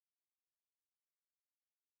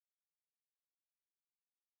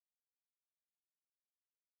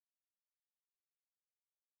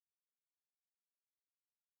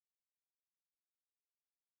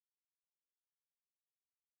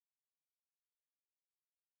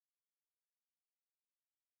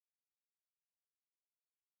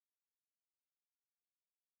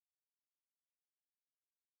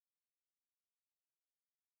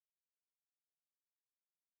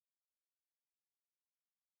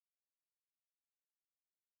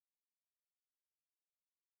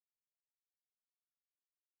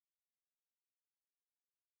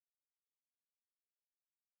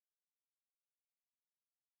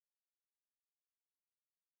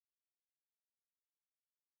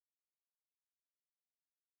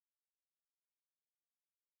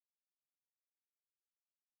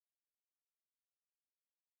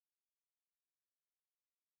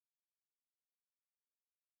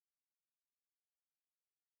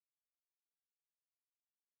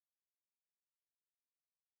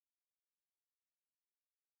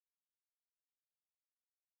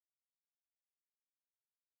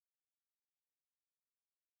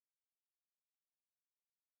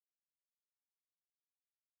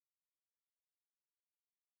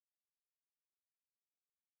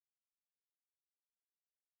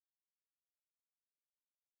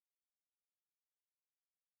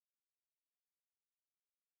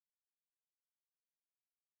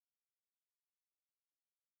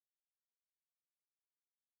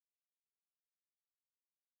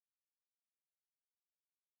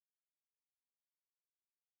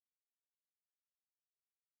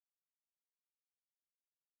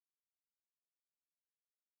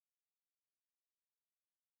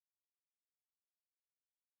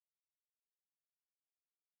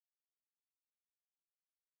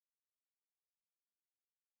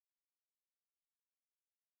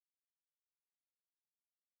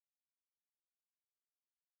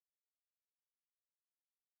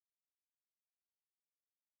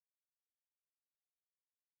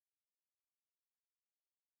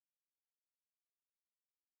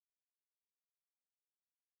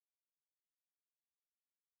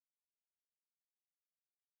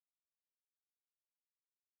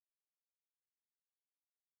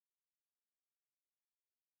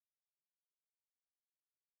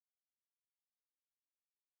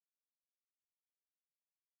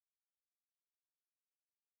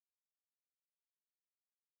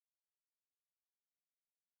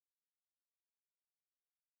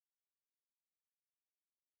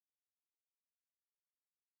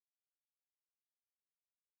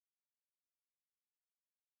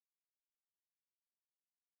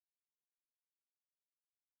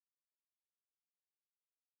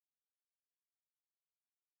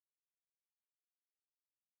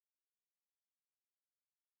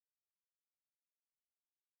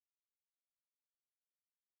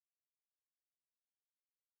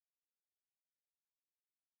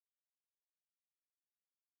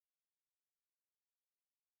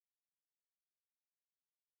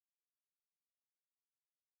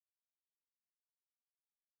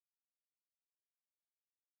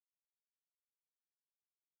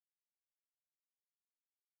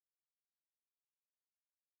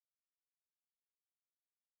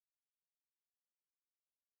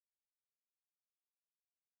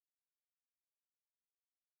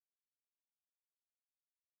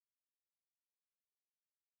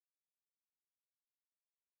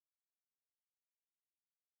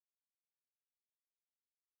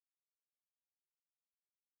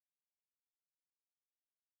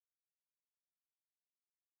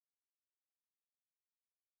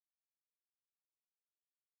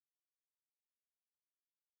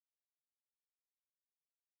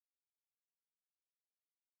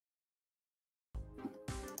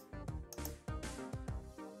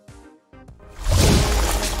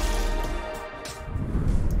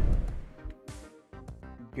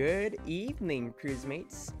Good evening, cruise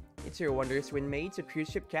mates. It's your wondrous wind mates, a cruise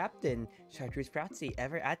ship captain, chatreuseproxy,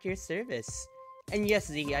 ever at your service. And yes,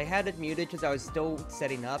 Z, I had it muted because I was still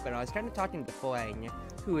setting up and I was kind of talking to Flang,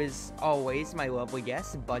 who is always my lovely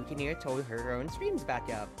guest. Bunkineer told her own streams back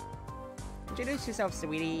up. Introduce yourself,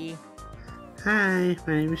 sweetie. Hi,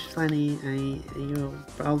 my name is Flanny. You'll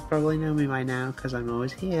probably know me by now because I'm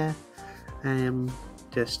always here. I am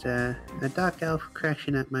just a dark elf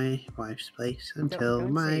crashing at my wife's place until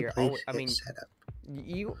don't my place gets set up.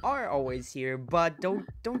 You are always here, but don't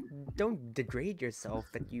degrade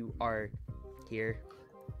yourself that you are here.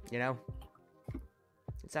 You know,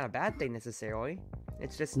 it's not a bad thing necessarily.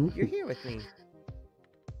 It's just you're here with me.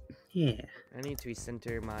 Yeah. I need to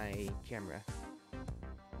recenter my camera.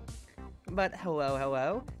 But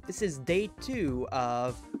hello. This is day 2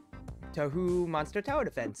 of Touhou Monster Tower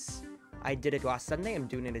Defense. I did it last Sunday, I'm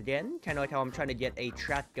doing it again. Kind of like how I'm trying to get a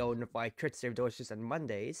track going if I could serve delicious on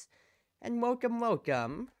Mondays. And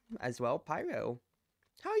welcome, as well, Pyro.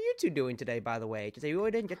 How are you two doing today, by the way? Because I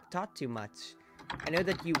really didn't get to talk too much. I know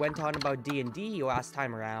that you went on about D&D last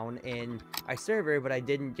time around in our server, but I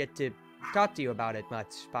didn't get to talk to you about it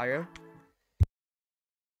much, Pyro.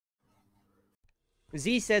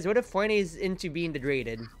 Z says, what if Flanny is into being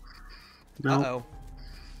degraded? No. Uh-oh.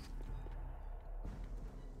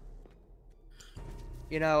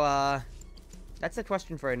 You know, that's a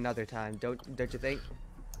question for another time, don't you think?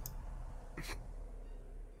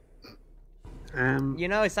 You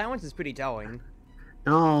know, his silence is pretty telling.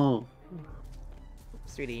 No.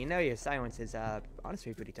 Sweetie, you know your silence is,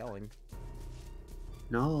 honestly pretty telling.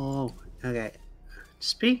 No. Okay.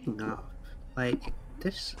 Speaking of, like,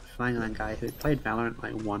 this Flangland guy who played Valorant,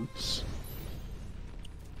 like, once.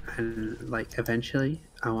 And, like, eventually,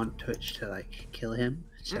 I want Twitch to, like, kill him.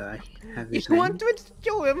 So I have his name. You want Twitch to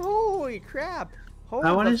kill him? Holy crap! Hold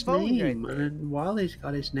I want the his phone name, right and while he's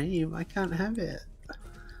got his name, I can't have it.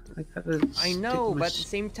 I know, but at the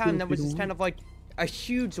same time, that was just kind of like a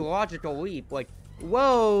huge logical leap. Like,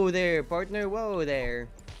 whoa there, partner, whoa there.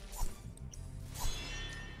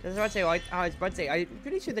 I was about to say, I'm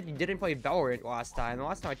pretty sure that you didn't play Valorant last time. The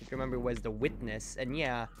last time I could remember was The Witness, and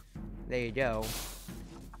yeah, there you go.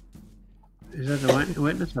 Is that the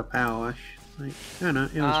Witness or Power Wash? Like, I don't know,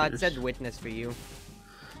 it was it said Witness for you.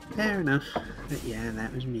 Fair enough. But yeah,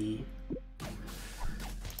 that was me.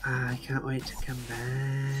 I can't wait to come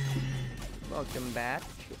back. Welcome back,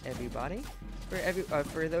 everybody.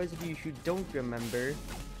 For those of you who don't remember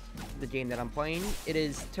the game that I'm playing, it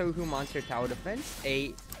is Touhou Monster Tower Defense,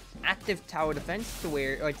 a active tower defense to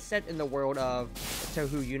where it's set in the world of the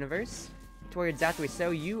Touhou universe, to where exactly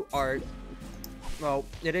so you are. Well,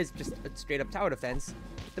 it is just a straight up tower defense.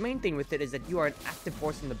 The main thing with it is that you are an active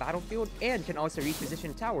force in the battlefield and can also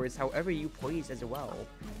reposition towers however you please as well,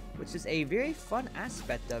 which is a very fun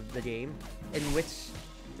aspect of the game, in which,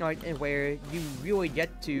 where you really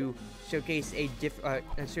get to showcase different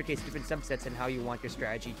subsets and how you want your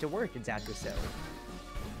strategy to work exactly so.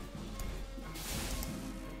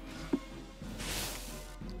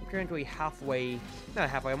 I'm currently not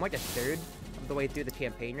halfway, I'm like a third of the way through the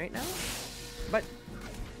campaign right now, but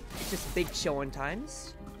it's just big showing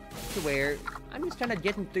times, to where I'm just kind of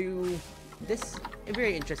getting through this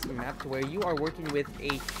very interesting map to where you are working with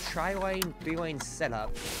a tri-lane, 3-lane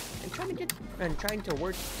setup and trying to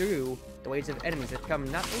work through the waves of enemies that come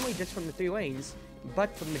not only just from the 3 lanes,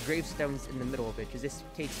 but from the gravestones in the middle of it, because this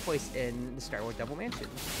takes place in the Star Wars Double Mansion.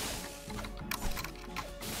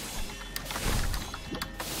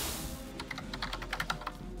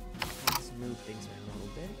 Let's move things around a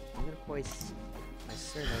little bit. I'm gonna place my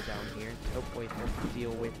servo down here to hopefully help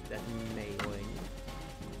deal with that melee.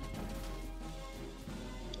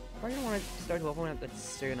 Probably gonna want to start leveling up that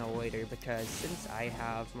Cerno later, because since I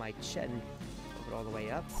have my Chen leveled all the way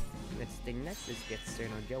up, next thing next is get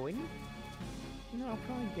Cerno going. You know, I'll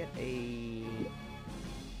probably get a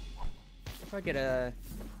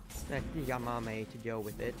Yamame to go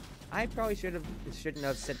with it. I probably shouldn't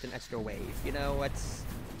have sent an extra wave. You know, let's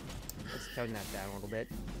tone that down a little bit.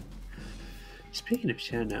 Speaking of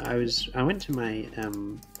Cerno, I went to my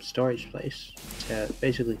storage place to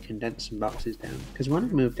basically condense some boxes down, because when I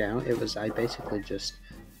moved out, I basically just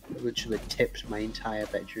literally tipped my entire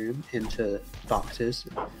bedroom into boxes,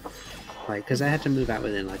 like, because I had to move out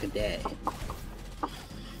within like a day.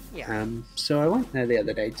 Yeah. So I went there the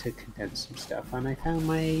other day to condense some stuff, and I found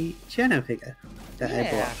my Cerno figure that I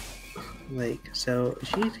bought. Like, so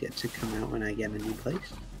she gets to come out when I get a new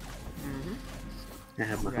place. Mm-hmm. I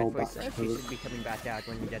have my whole box. She should be coming back out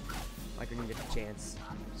when you get a chance.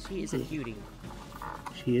 She is a cutie.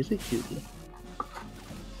 She is a cutie.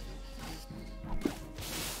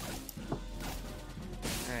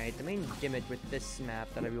 Alright, the main gimmick with this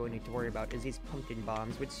map that I really need to worry about is these pumpkin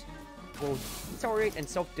bombs, which will accelerate and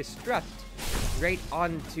self-destruct right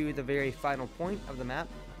onto the very final point of the map,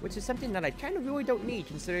 which is something that I kind of really don't need,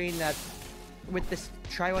 considering that with this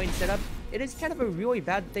tri-line setup, it is kind of a really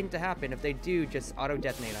bad thing to happen if they do just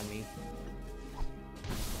auto-detonate on me.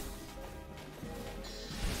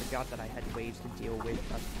 I forgot that I had waves to deal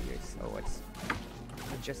with up here, so let's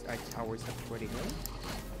adjust our towers accordingly.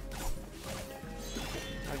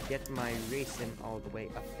 I'll get my racing all the way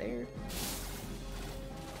up there.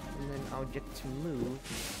 And then I'll get to move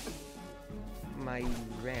my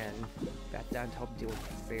Ran back down to help deal with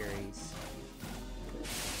the fairies.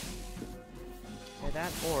 Either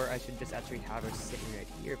that, or I should just actually have her sitting right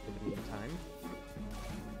here for the meantime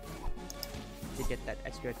to get that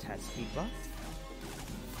extra attack speed buff.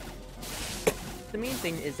 The main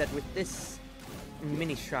thing is that with this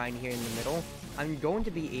mini shrine here in the middle, I'm going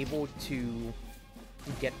to be able to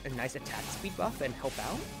get a nice attack speed buff and help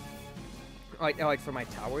out. Like for my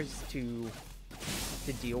towers to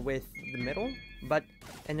deal with the middle, but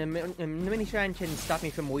and the mini shrine can stop me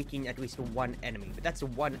from weakening at least one enemy, but that's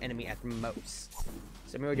one enemy at most.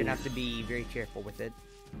 So I'm really gonna have to be very careful with it.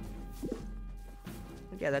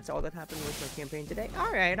 But yeah, that's all that happened with my campaign today.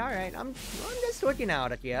 All right. I'm just looking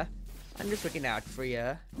out at ya. I'm just looking out for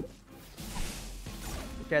ya.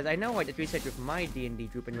 Because I know, like, at least like with my D&D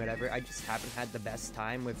group and whatever, I just haven't had the best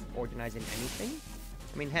time with organizing anything.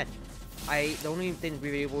 I mean, heck, the only thing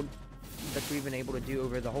we've been able to do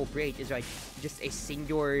over the whole break is like just a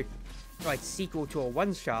singular like sequel to a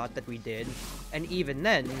one-shot that we did, and even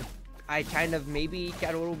then, I kind of maybe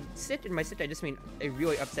got a little sick in my sick. I just mean a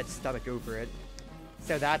really upset stomach over it.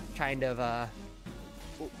 So that kind of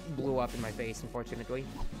blew up in my face, unfortunately.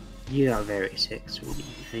 You are very sick, sweetie.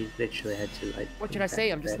 I literally had to, like... What should I say?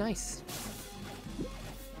 I'm just nice.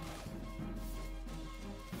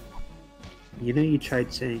 You know you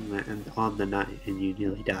tried saying that on the night and you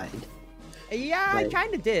nearly died. Yeah, like... I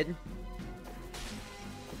kinda did.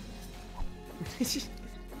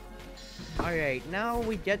 Alright, now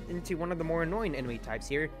we get into one of the more annoying enemy types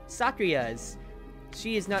here, Sakuya's.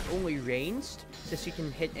 She is not only ranged, so she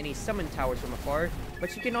can hit any summon towers from afar, but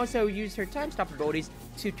she can also use her time stop abilities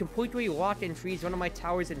to completely lock and freeze one of my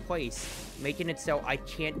towers in place, making it so they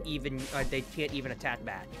can't even attack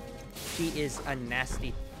back. She is a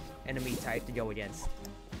nasty enemy type to go against.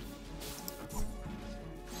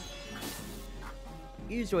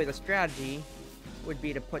 Usually the strategy would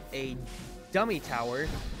be to put a dummy tower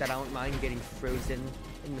that I don't mind getting frozen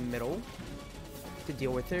in the middle to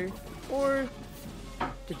deal with her, or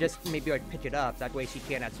to just maybe like pick it up, that way she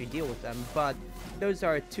can't actually deal with them, but those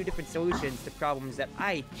are two different solutions to problems that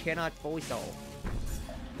I cannot fully solve.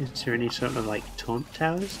 Is there any sort of like taunt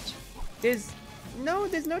towers? There's no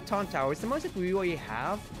taunt towers. The most that we really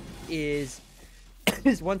have is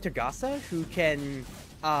one Tagasa who can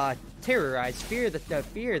terrorize, fear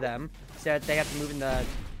them, so that they have to move in the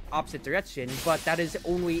opposite direction, but that is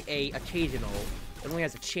only occasional. It only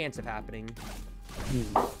has a chance of happening.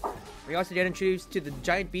 We also get introduced to the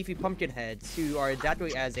giant beefy pumpkin heads, who are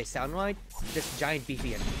exactly as they sound like, just giant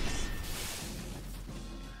beefy enemies.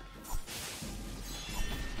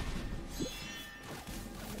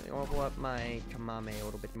 Let me level up my Kamame a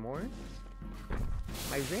little bit more.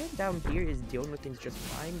 My Ran down here is dealing with things just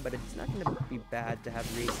fine, but it's not going to be bad to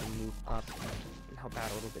have Racing move up and help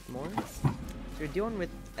out a little bit more. So we're dealing with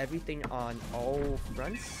everything on all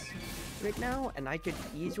fronts right now, and I could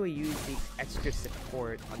easily use the extra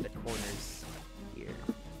support on the corners here.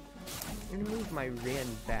 I'm gonna move my Ran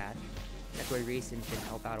back. That way Racing can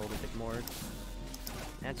help out a little bit more.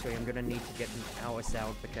 Naturally, I'm gonna need to get an Alice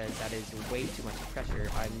out because that is way too much pressure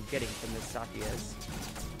I'm getting from the Sakyas.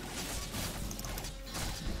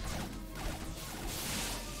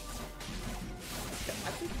 I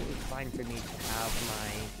think it was fine for me to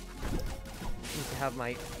have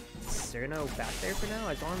my Cerno back there for now,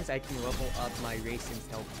 as long as I can level up my Racings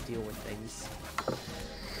to help deal with things.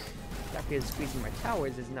 That because squeezing my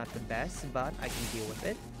towers is not the best, but I can deal with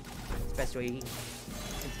it. Especially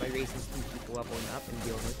since my Racings can keep leveling up and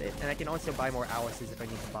dealing with it. And I can also buy more Alices if I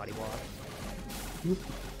need to body block.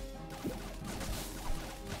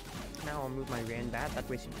 Now I'll move my Ran back, that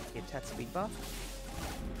way she can get attack speed buff.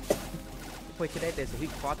 Today there's a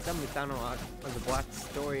huge plot sum we found on the black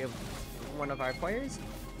story of one of our players.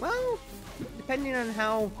 Well, depending on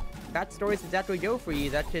how bad stories exactly go for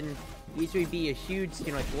you, that can easily be a huge,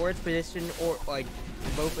 like Lord's position, or like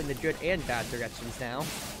both in the good and bad directions now.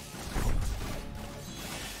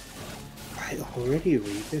 I already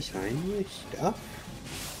redesigned my stuff?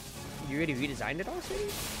 You already redesigned it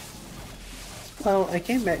already? Well, I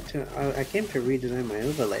came to redesign my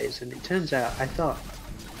overlays, and it turns out I thought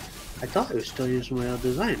it was still using my old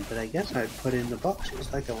design, but I guess I put in the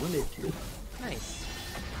boxes like I wanted to. Nice.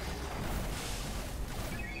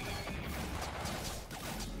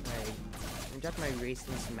 I got my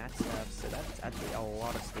racing's max up, so that's actually a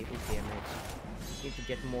lot of staple damage. Need to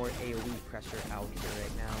get more AoE pressure out here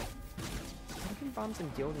right now. Smoking bombs I'm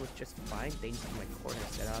dealing with just fine thanks to my corner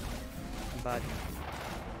setup, but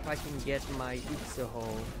if I can get my Utsuho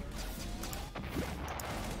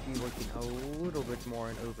be working a little bit more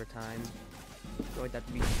in overtime, I feel like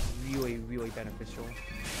that'd be really, really beneficial.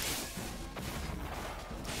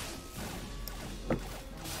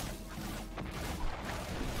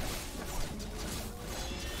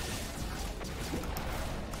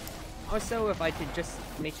 Also, if I could just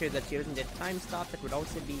make sure that she doesn't get time stopped, that would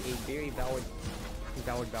also be a very valid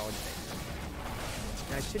thing.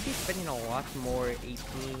 Now, I should be spending a lot more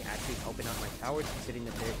AP actually helping out my towers, considering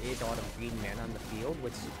that there is a lot of green mana on the field,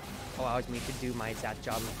 which allows me to do my exact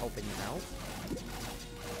job of helping them out.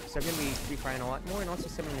 So I'm going to be free firing a lot more, and also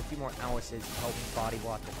summoning a few more Alices to help body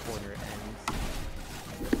block the corner ends.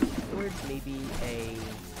 Afterwards, maybe a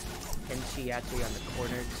Kenshi actually on the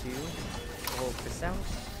corner too. Hold this out.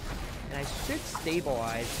 And I should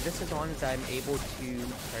stabilize just as long as I'm able to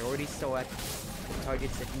priority select the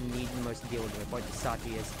targets that need the most dealing with, like the Saki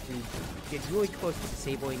is, to get really close to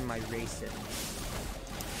disabling my Racing.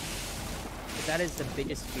 But that is the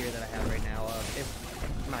biggest fear that I have right now.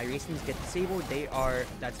 If my Racings get disabled,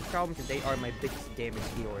 that's a problem because they are my biggest damage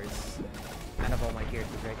dealers out of all my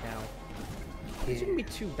characters right now. It shouldn't be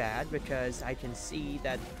too bad because I can see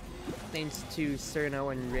that thanks to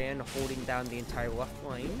Cerno and Ran holding down the entire left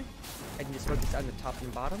lane, I can just focus on the top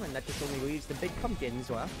and bottom, and that just only leaves the big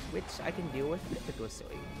pumpkins left, which I can deal with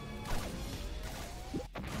effortlessly.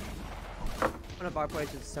 One of our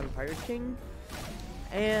players is Sun Pirate King,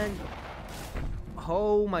 and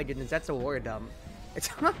oh my goodness, that's a lore dump. It's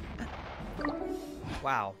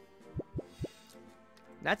wow.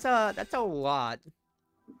 That's a lot.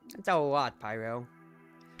 That's a lot, Pyro.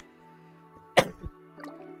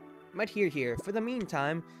 But here, for the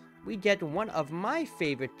meantime, we get one of my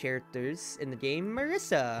favorite characters in the game,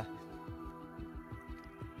 Marissa.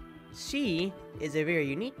 She is a very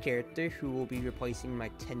unique character who will be replacing my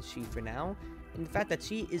Tenshi for now, and the fact that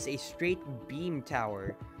she is a straight beam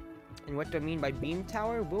tower. And what do I mean by beam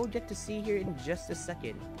tower, we'll get to see here in just a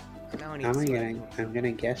second. Now I'm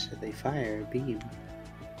gonna guess that they fire a beam.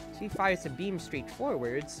 She fires a beam straight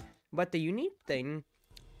forwards, but the unique thing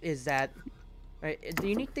is that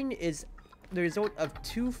the result of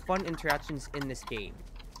two fun interactions in this game.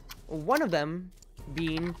 One of them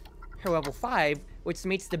being her level 5, which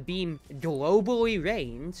makes the beam globally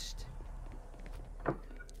ranged,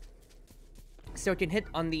 so it can hit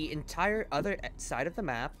on the entire other side of the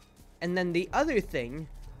map. And then the other thing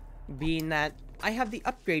being that I have the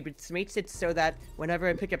upgrade, which makes it so that whenever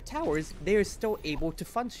I pick up towers, they are still able to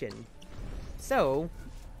function. So,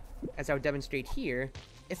 as I'll demonstrate here,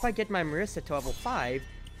 if I get my Marissa to level 5,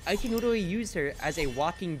 I can literally use her as a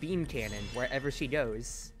walking beam cannon wherever she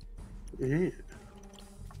goes.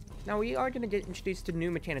 Now we are going to get introduced to new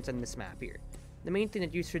mechanics on this map here. The main thing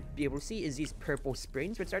that you should be able to see is these purple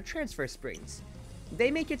springs, which are transfer springs. They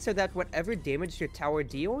make it so that whatever damage your tower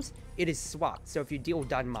deals, it is swapped. So if you deal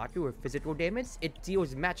Danmaku or physical damage, it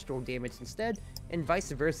deals match roll damage instead, and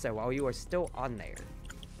vice versa while you are still on there.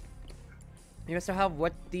 You also have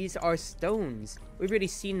what these are stones. We've already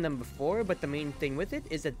seen them before, but the main thing with it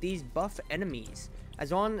is that these buff enemies.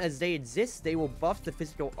 As long as they exist, they will buff the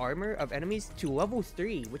physical armor of enemies to level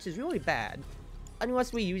 3, which is really bad,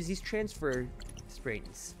 unless we use these transfer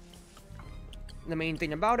springs. The main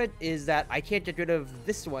thing about it is that I can't get rid of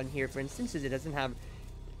this one here, for instance, as it doesn't have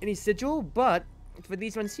any sigil, but for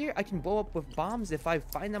these ones here, I can blow up with bombs if I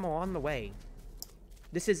find them along the way.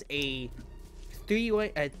 This is a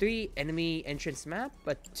 3 enemy entrance map,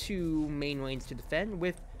 but 2 main lanes to defend,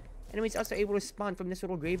 with enemies also able to spawn from this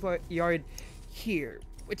little graveyard here,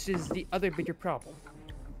 which is the other bigger problem.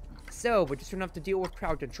 So we're just gonna have to deal with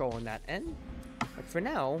crowd control on that end, but for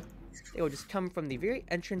now, they will just come from the very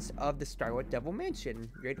entrance of the Starlight Devil Mansion,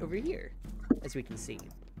 right over here, as we can see.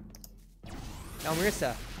 Now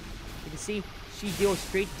Marissa, you can see she deals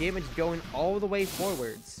straight damage going all the way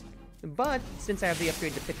forwards. But since I have the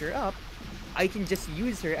upgrade to pick her up, I can just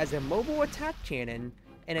use her as a mobile attack cannon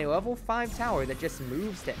and a level 5 tower that just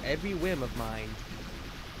moves to every whim of mine.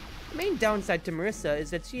 The main downside to Marissa is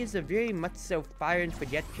that she is a very much so fire and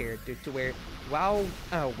forget character, to where while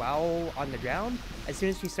on the ground, as soon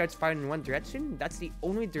as she starts firing in one direction, that's the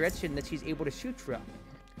only direction that she's able to shoot from.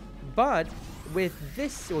 But with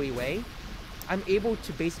this leeway, I'm able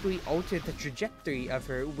to basically alter the trajectory of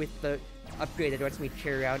her with the upgrade that lets me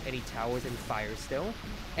carry around any towers and fire still.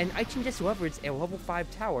 And I can just leverage a level 5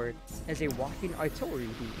 tower as a walking artillery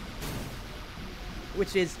beam.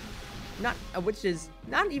 Which is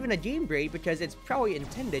not even a game break, because it's probably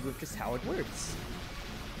intended with just how it works.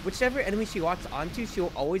 Whichever enemy she locks onto,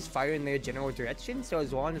 she'll always fire in their general direction, so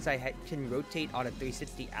as long as I can rotate on a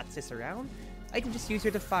 360 axis around, I can just use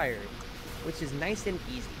her to fire, which is nice and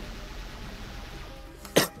easy.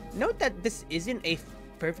 Note that this isn't a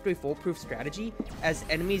perfectly foolproof strategy, as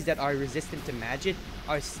enemies that are resistant to magic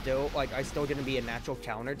are still going to be a natural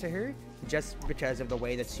counter to her, just because of the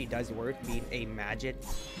way that she does work, being a magic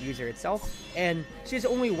user itself. And she has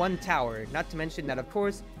only one tower, not to mention that, of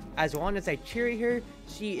course, as long as I carry her,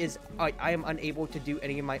 I am unable to do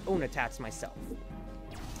any of my own attacks myself.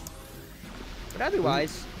 But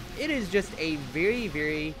otherwise, it is just a very,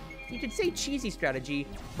 very, you could say cheesy strategy,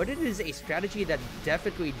 but it is a strategy that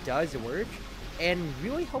definitely does work and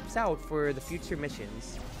really helps out for the future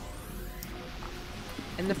missions.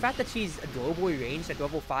 And the fact that she's globally ranged at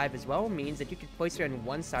level 5 as well means that you can place her on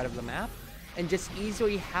one side of the map and just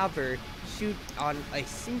easily have her shoot on a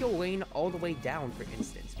single lane all the way down, for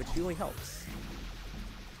instance, which really helps.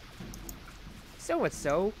 So much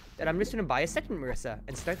so that I'm just going to buy a second Marissa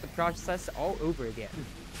and start the process all over again.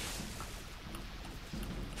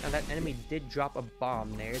 Now that enemy did drop a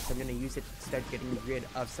bomb there, so I'm going to use it to start getting rid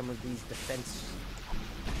of some of these defense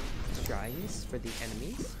shrines for the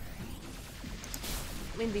enemies.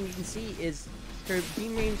 The main thing you can see is her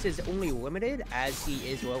beam range is only limited as she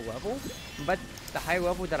is low level, but the high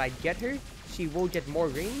level that I get her, she will get more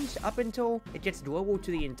range up until it gets global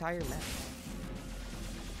to the entire map.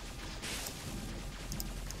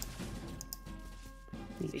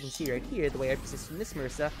 So you can see right here, the way I position this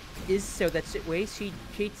Marissa is so that way she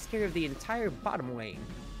takes care of the entire bottom lane.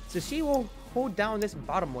 So she will hold down this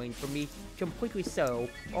bottom lane for me completely so,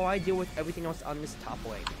 while I deal with everything else on this top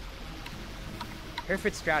lane.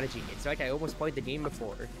 Perfect strategy. It's like I almost played the game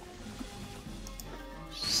before.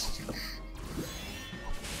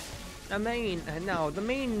 The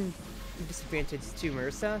main disadvantage to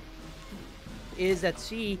Marissa is that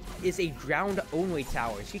she is a ground-only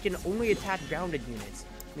tower. She can only attack grounded units,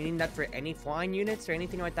 meaning that for any flying units or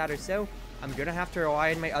anything like that or so, I'm gonna have to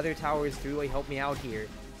rely on my other towers to really help me out here.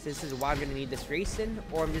 So this is why I'm gonna need this racing,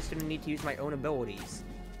 or I'm just gonna need to use my own abilities.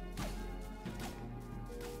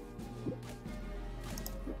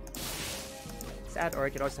 Sad, or I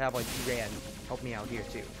could also have like Rand help me out here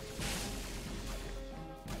too.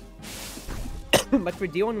 But for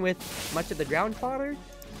dealing with much of the ground fodder,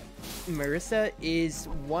 Marissa is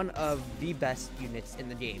one of the best units in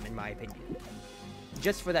the game, in my opinion.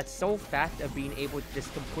 Just for that sole fact of being able to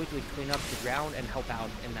just completely clean up the ground and help out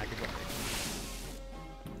in that regard.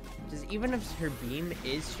 Because even if her beam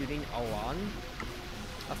is shooting along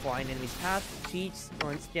a flying enemy's path, she,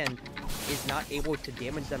 once again, is not able to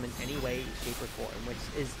damage them in any way, shape, or form, which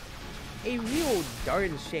is a real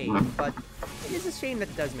darn shame, but it is a shame that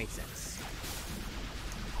it does make sense.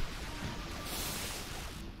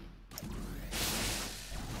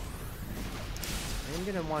 I'm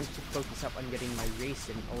gonna want to focus up on getting my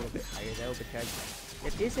racing a little bit higher though, because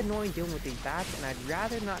it is annoying dealing with these bats, and I'd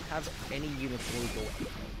rather not have any units move away.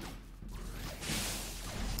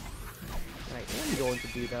 What I am going to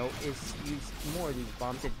do though is use more of these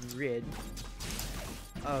bombs to get rid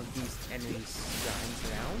of these enemy shrines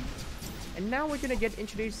around. And now we're gonna get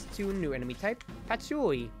introduced to a new enemy type,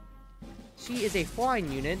 Patchouli. She is a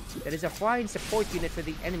flying unit that is a flying support unit for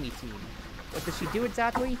the enemy team. What does she do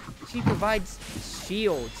exactly? She provides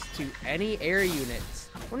shields to any air units.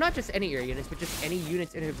 Well, not just any air units, but just any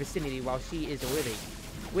units in her vicinity while she is living.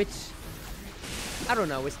 Which, I don't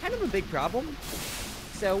know, is kind of a big problem.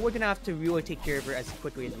 So we're gonna have to really take care of her as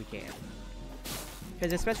quickly as we can.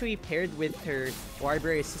 Because especially paired with her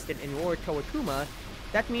library assistant in Lord Kawakuma,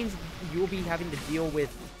 that means you'll be having to deal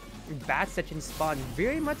with bats that can spawn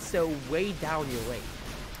very much so way down your lane.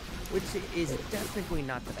 Which is definitely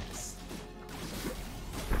not the best.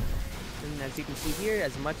 And as you can see here,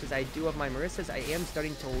 as much as I do of my Marissas, I am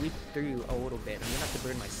starting to leak through a little bit. I'm gonna have to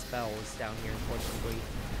burn my spells down here, unfortunately,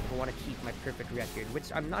 if I want to keep my perfect record,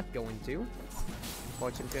 which I'm not going to.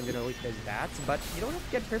 Unfortunately, I'm gonna leak those bats, but you don't have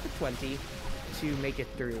to get perfect 20 to make it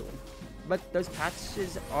through. But those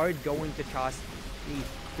patches are going to cost me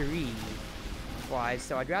 3 lives,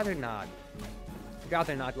 so I'd rather not. I'd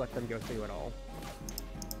rather not let them go through at all.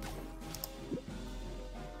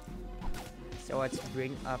 So let's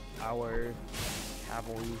bring up our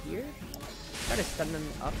cavalry here. Try to stun them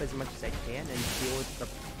up as much as I can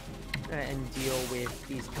and deal with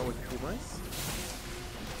these Kawakumas.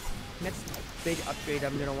 next big upgrade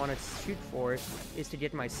I'm gonna want to shoot for is to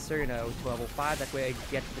get my Cerno to level 5. That way I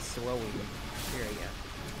get the slowing area.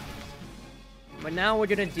 But now we're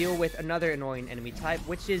gonna deal with another annoying enemy type,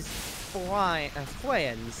 which is Flane's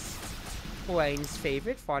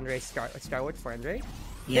favorite, Skyward Flandre.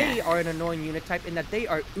 Yeah. They are an annoying unit type in that they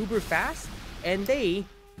are uber fast, and they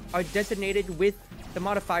are designated with the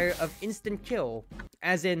modifier of instant kill,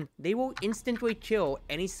 as in they will instantly kill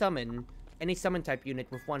any summon type unit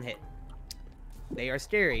with 1 hit. They are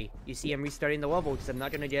scary. You see I'm restarting the level because I'm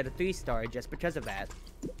not going to get a 3-star just because of that.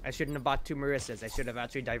 I shouldn't have bought 2 Marissas. I should have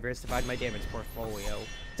actually diversified my damage portfolio.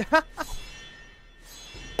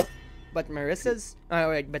 But Marissas,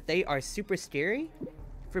 but they are super scary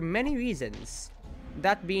for many reasons.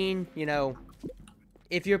 That being, you know,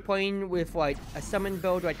 if you're playing with like a summon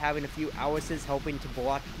build, like having a few Owlses helping to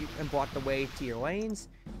block the way to your lanes,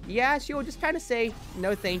 yeah, she'll just kind of say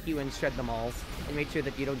no thank you and shred them all, and make sure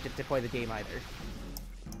that you don't get to play the game either.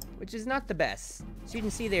 Which is not the best. So you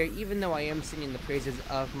can see there, even though I am singing the praises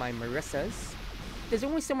of my Marissas, there's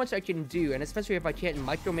only so much I can do, and especially if I can't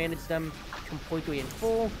micromanage them completely in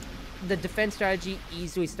full, the defense strategy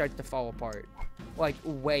easily starts to fall apart. Like,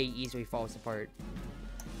 way easily falls apart.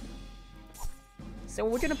 So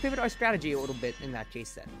we're gonna pivot our strategy a little bit in that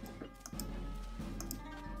case then.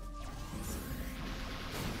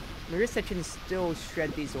 Marissa can still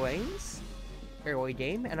shred these lanes early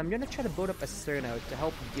game, and I'm gonna try to build up a Cerno to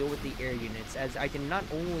help deal with the air units, as I can not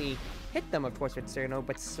only hit them of course with Cerno,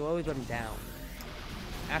 but slow them down.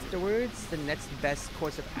 Afterwards, the next best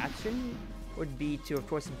course of action would be to of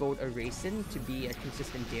course build a Racing to be a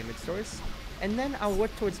consistent damage source, and then I'll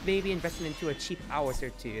work towards maybe investing into a cheap Owlus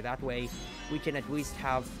or 2. That way we can at least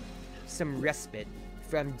have some respite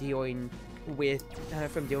from dealing with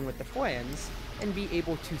the Flans and be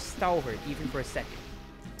able to stall her even for a second.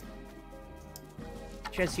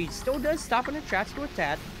 Because she still does stop in her tracks to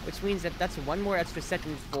attack, which means that that's 1 more extra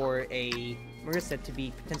second for a Marissa to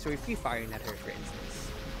be potentially free firing at her, for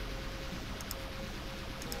instance.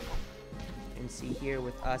 And see here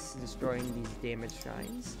with us destroying these damage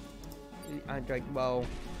shrines. Well,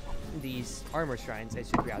 these armor shrines, I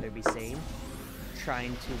should rather be saying.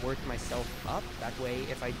 Trying to work myself up. That way,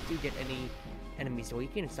 if I do get any enemies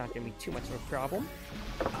leaking, it's not going to be too much of a problem.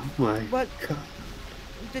 Oh my god.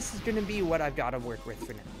 This is going to be what I've got to work with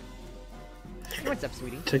for now. What's up,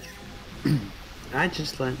 sweetie? I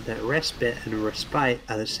just learned that respite and respite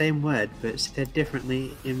are the same word, but said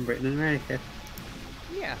differently in Britain and America.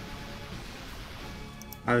 Yeah.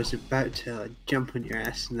 I was about to jump on your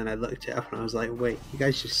ass, and then I looked it up and I was like, wait, you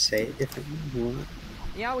guys just say it differently? What?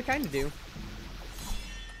 Yeah, we kind of do.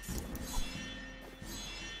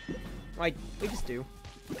 Like, we just do.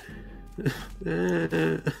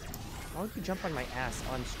 Why would you jump on my ass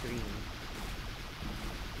on stream?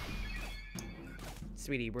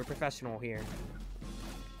 Sweetie, we're professional here.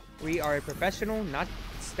 We are a professional, not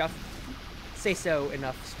stuff. Say so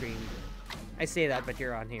enough stream. I say that, but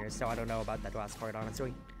you're on here, so I don't know about that last part,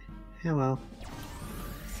 honestly. Hello.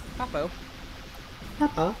 Popo.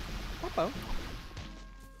 Papa. Popo.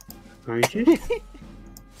 Oranges?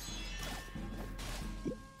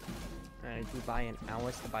 Alright, we buy an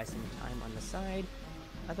Owlus to buy some time on the side.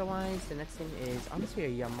 Otherwise, the next thing is, honestly, a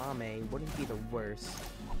Yamame wouldn't be the worst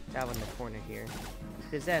to have on the corner here.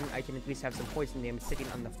 Because then I can at least have some poison damage sitting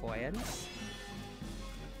on the flans.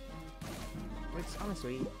 Which,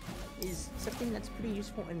 honestly, is something that's pretty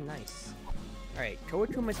useful and nice. Alright,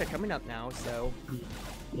 Kowakumas are coming up now, so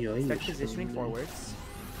start positioning forwards.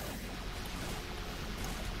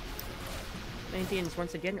 Main thing is,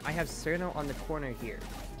 once again, I have Cerno on the corner here.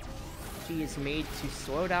 She is made to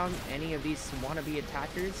slow down any of these wannabe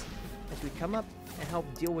attackers as we come up and help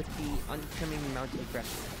deal with the oncoming mountain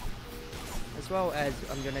pressure. As well as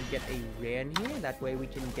I'm gonna get a Ran here, that way we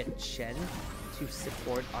can get Chen to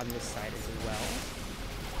support on this side as well.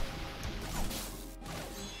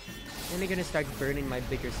 And I'm gonna start burning my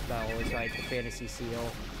bigger spells like the Fantasy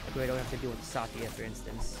Seal, that way I don't have to deal with Satya, for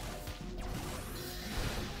instance.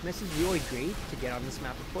 And this is really great to get on this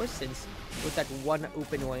map, of course, since with that 1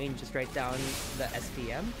 open lane just right down the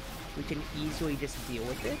SPM, we can easily just deal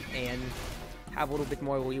with it and have a little bit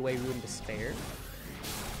more leeway room to spare.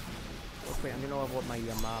 Okay, I'm gonna level up my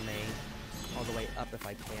Yamame all the way up if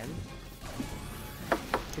I can.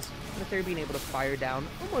 Because with her being able to fire down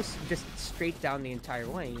almost just straight down the entire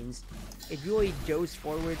lanes, it really goes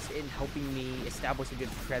forwards in helping me establish a good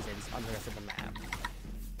presence on the rest of the map.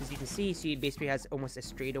 As you can see, she basically has almost a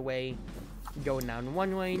straightaway going down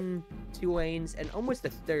 1 lane, 2 lanes, and almost a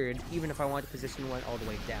 3rd, even if I want to position 1 all the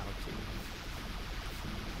way down too.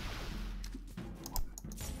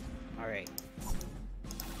 Alright.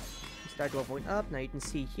 start leveling up. Now you can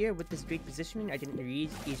see here with this great positioning, I can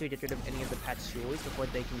easily get rid of any of the Patchouli before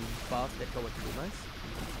they can buff the Kawakumas.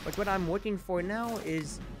 But what I'm looking for now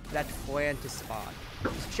is that Flan to spawn.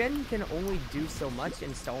 Shen can only do so much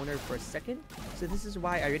in Stoner for a second, so this is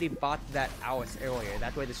why I already bought that Alice earlier.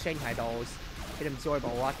 That way the Shanghai dolls can absorb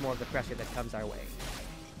a lot more of the pressure that comes our way.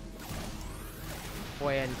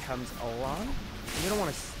 Flan comes along, and you don't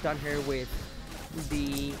want to stun her with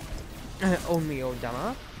the Onmyo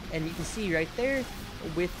Dama. And you can see right there,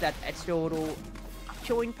 with that extra little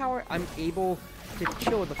killing power, I'm able to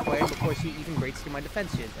kill the Flan before she even breaks through my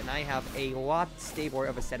defenses, and I have a lot stabler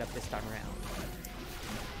of a setup this time around.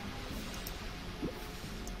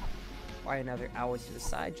 Fly another Alice to the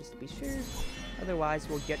side just to be sure, otherwise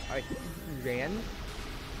we'll get our Ran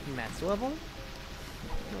max level.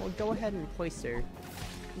 And we'll go ahead and place her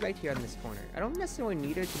right here on this corner. I don't necessarily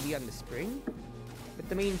need her to be on the spring, but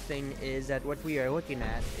the main thing is that what we are looking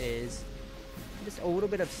at is just a little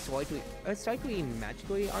bit of slightly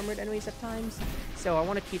magically armored enemies at times, so I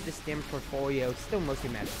want to keep this damage portfolio still mostly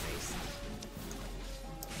magic based.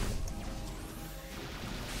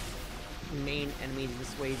 Main enemies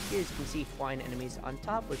this way here, as you can see, flying enemies on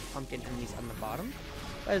top with pumpkin enemies on the bottom.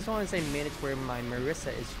 But as long as I manage where my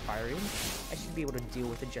Marissa is firing, I should be able to deal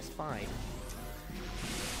with it just fine.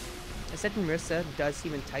 I said Marissa does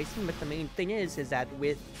seem enticing, but the main thing is that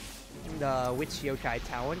with the Witch Yokai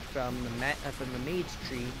talent from the Mage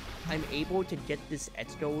tree, I'm able to get this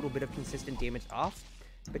extra little bit of consistent damage off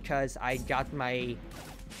because I got my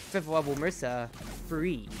 5th level Marissa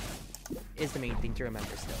free, is the main thing to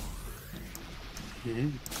remember still.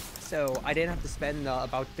 So I didn't have to spend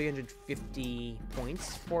about 350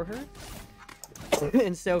 points for her.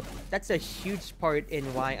 And so that's a huge part in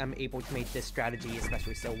why I'm able to make this strategy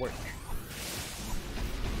especially so work.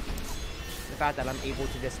 The fact that I'm able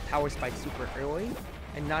to just power spike super early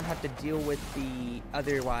and not have to deal with the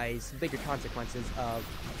otherwise bigger consequences of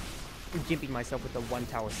gimping myself with a 1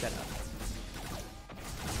 tower setup.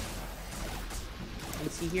 You can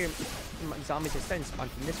see here, zombies are starting to spawn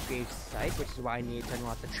from this grave site, which is why I needed to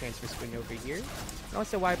unlock the transfer spring over here. And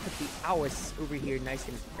also why I put the Alice over here nice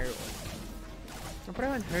and early. I'll put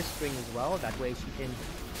her on her string as well, that way she can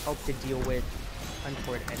help to deal with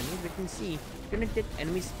untoward enemies. But you can see, you're gonna get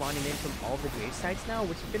enemies spawning in from all the grave sites now,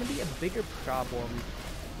 which is gonna be a bigger problem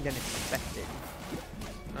than expected.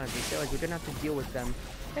 Honestly, so like, we're gonna have to deal with them.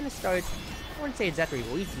 Gonna start, I wouldn't say exactly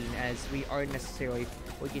leaking, as we aren't necessarily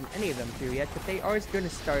leaking any of them through yet, but they are gonna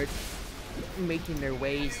start making their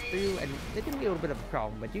ways through, and they're gonna be a little bit of a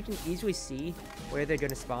problem, but you can easily see where they're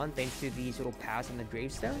gonna spawn thanks to these little paths in the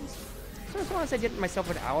gravestones. So as long as I get myself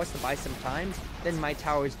an Alice to buy some time, then my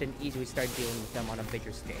towers can easily start dealing with them on a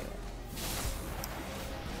bigger scale.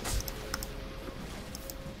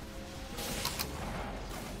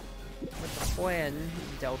 With the plan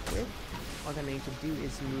dealt with, all I need to do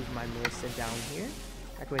is move my Melissa down here.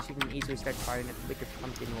 That way she can easily start firing at the bigger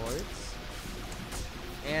pumpkin lords.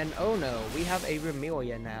 And oh no, we have a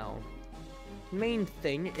Remelia now. Main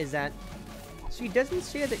thing is that she doesn't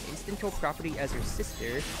share the instant kill property as her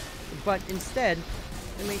sister, but instead,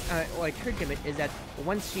 like her gimmick is that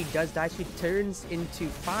once she does die, she turns into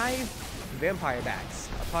 5 vampire bats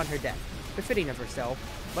upon her death, befitting of herself,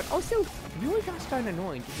 but also really gosh darn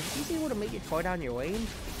annoying, because if she's able to make it far down your lane,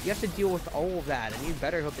 you have to deal with all of that, and you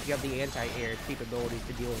better hope that you have the anti-air capabilities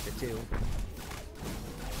to deal with it too.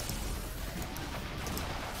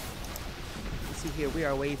 You see here, we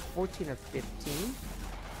are wave 14 of 15.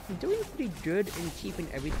 I'm doing pretty good in keeping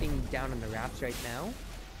everything down on the wraps right now.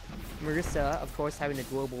 Marissa, of course, having a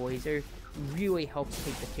global laser really helps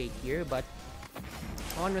take the cake here, but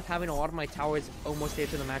on with having a lot of my towers almost there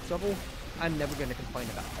to the max level, I'm never going to complain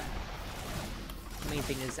about that. The main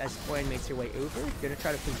thing is, as Flan makes her way over, going to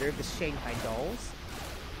try to preserve the Shanghai dolls.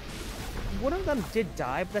 One of them did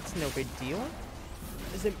die, but that's no big deal,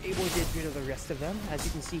 as I'm able to get rid of the rest of them. As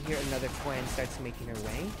you can see here, another Flan starts making her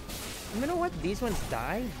way. You know what? These ones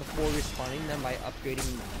die before respawning them by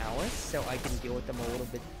upgrading Alice, so I can deal with them a little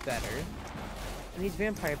bit better. And these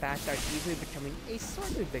vampire bats are easily becoming a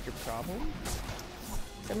slightly bigger problem.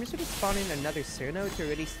 So I'm just going to spawn in another Cerno to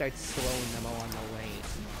really start slowing them along the way.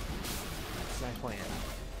 That's my plan.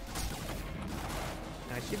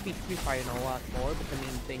 Now, I should be free firing a lot more, but the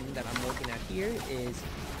main thing that I'm looking at here is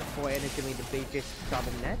the Flan is going to be the biggest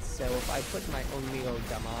problem net, so if I put my Onmyo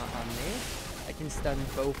Dama on there, I can stun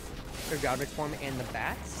both the grounded form and the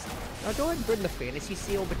bats. I'll go ahead and burn the fantasy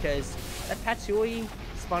seal because that Patchouli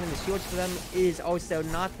spawning the shields for them is also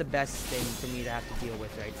not the best thing for me to have to deal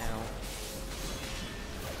with right now.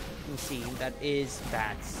 You can see that is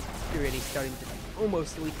bats already starting to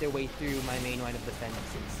almost leak their way through my main line of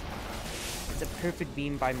defenses. That's a perfect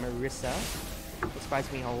beam by Marissa, which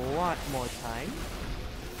buys me a lot more time.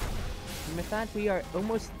 And with that, we are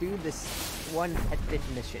almost through this one hectic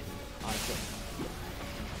mission, honestly.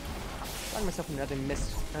 Find myself another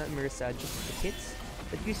Marissa just for the hits,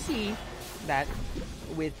 but you see that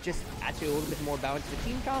with just actually a little bit more balance to the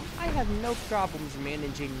team comp, I have no problems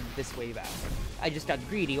managing this wave out. I just got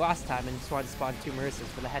greedy last time and just wanted to spawn 2 Marissas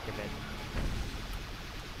for the heck of it.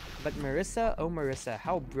 But Marissa, oh Marissa,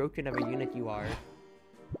 how broken of a unit you are.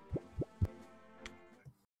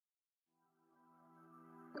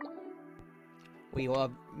 We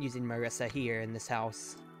love using Marissa here in this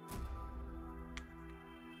house.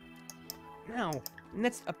 Now,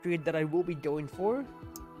 next upgrade that I will be going for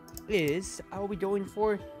is I'll be going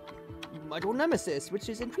for Muddle Nemesis, which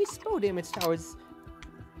is increased spell damage towers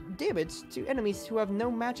damage to enemies who have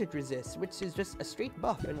no magic resist, which is just a straight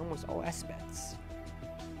buff in almost all aspects.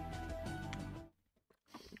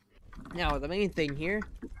 Now, the main thing here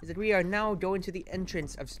is that we are now going to the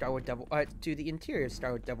entrance of to the interior of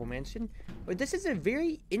Starwood Devil Mansion, where this is a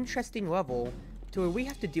very interesting level to where we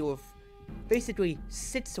have to deal with basically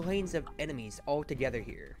 6 lanes of enemies all together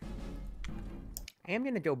here. I am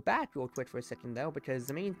going to go back real quick for a second though, because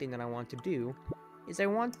the main thing that I want to do is I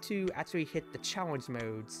want to actually hit the challenge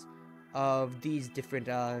modes of these different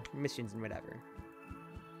missions and whatever.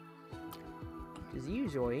 Because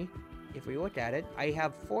usually, if we look at it, I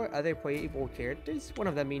have 4 other playable characters, one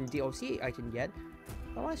of them being DLC I can get.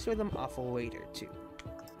 I want to show them off later too.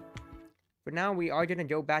 For now, we are going to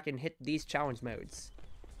go back and hit these challenge modes.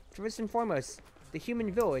 First and foremost, the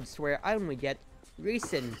Human Village, where I only get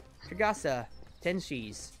Raisin, Kagasa,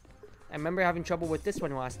 Tenshis. I remember having trouble with this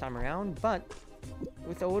one last time around, but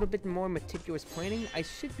with a little bit more meticulous planning, I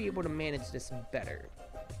should be able to manage this better.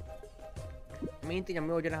 The main thing I'm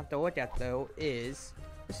really going to have to look at though is,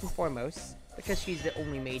 first and foremost, because she's the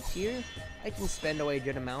only mage here, I can spend away a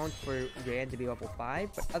good amount for Rand to be level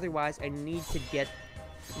 5, but otherwise I need to get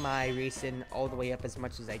my Raisin all the way up as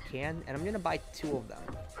much as I can, and I'm going to buy 2 of them.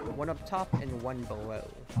 One up top and one below.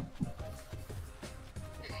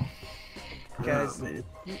 Because,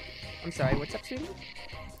 I'm sorry, what's up, Sweetie?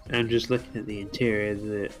 I'm just looking at the interior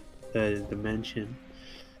of the mansion.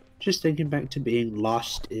 Just thinking back to being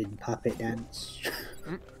lost in puppet dance.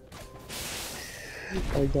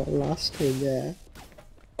 I got lost in there.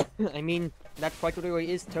 I mean, that quite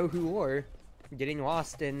literally is Touhou lore. Getting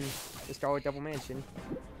lost in the Starwood Devil Mansion.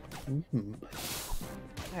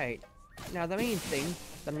 Alright, now the main thing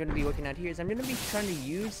that I'm going to be looking at here is I'm going to be trying to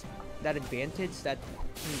use that advantage that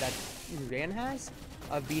Ran has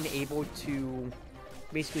of being able to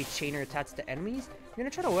basically chain her attacks to enemies. I'm going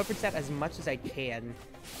to try to leverage that as much as I can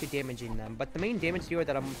to damaging them. But the main damage dealer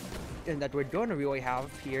that we're going to really have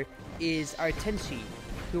here is our Tenshi,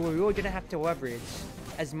 who we're really going to have to leverage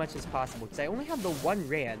as much as possible. Because I only have the one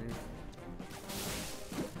Ran,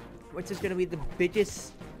 which is going to be the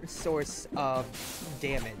biggest source of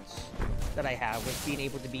damage that I have with being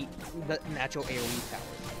able to beat the natural AoE tower.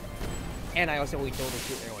 And I also only told her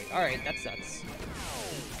to AoE. Alright, that sucks.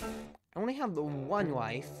 I only have the one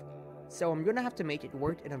life, so I'm going to have to make it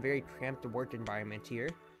work in a very cramped work environment here.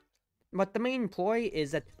 But the main ploy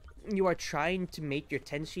is that you are trying to make your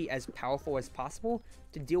Tenshi as powerful as possible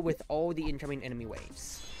to deal with all the incoming enemy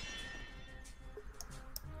waves.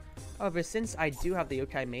 However, since I do have the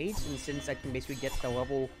Yokai Mage, and since I can basically get the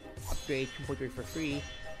level upgrade completely for free,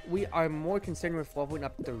 we are more concerned with leveling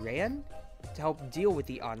up the Ran to help deal with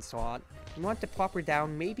the onslaught. We want to plop her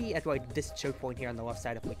down maybe at like this choke point here on the left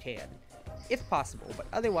side if we can, if possible, but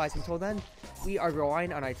otherwise until then, we are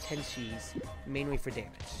relying on our Tenshis mainly for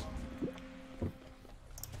damage.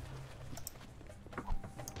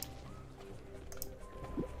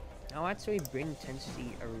 I'll actually bring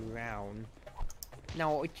Tenshi around.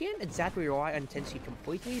 Now, we can't exactly rely on Tenshi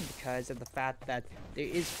completely because of the fact that there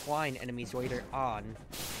is flying enemies later on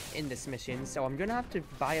in this mission, so I'm gonna have to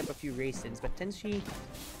buy up a few Raisins, but Tenshi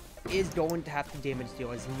is going to have to damage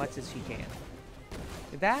deal as much as she can.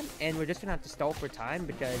 With that, and we're just gonna have to stall for time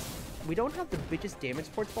because we don't have the biggest damage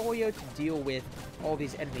portfolio to deal with all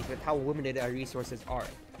these enemies with how limited our resources are.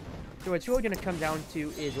 So what it's really gonna come down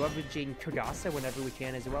to is leveraging Kagasa whenever we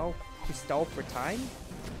can as well to stall for time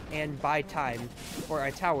and buy time for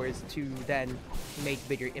our towers to then make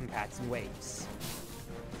bigger impacts and waves.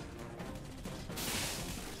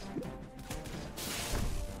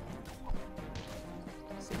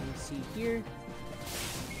 So you can see here,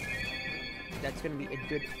 that's going to be a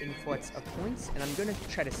good influx of points, and I'm going to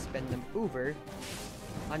try to spend them over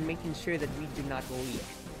on making sure that we do not leak.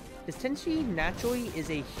 Because Tenshi naturally is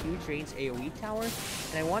a huge range AoE tower,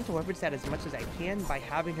 and I want to leverage that as much as I can by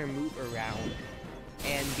having her move around.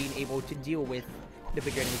 and being able to deal with the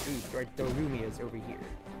bigger enemy groups, or the Rumias over here.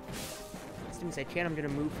 As soon as I can, I'm gonna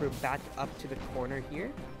move her back up to the corner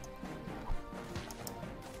here.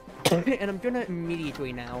 And I'm gonna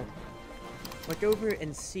immediately now look over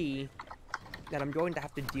and see that I'm going to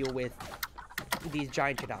have to deal with these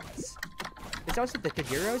giant Kadamas. There's also the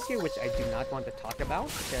Kajuros here, which I do not want to talk about,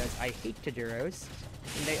 because I hate Kajuros,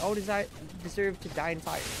 and they all deserve to die in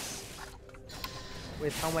fires.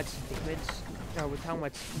 With how much damage, with how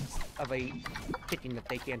much of a kicking that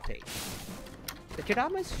they can take. The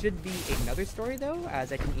Kadamas should be another story though,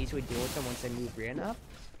 as I can easily deal with them once I move Ran up.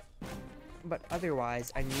 But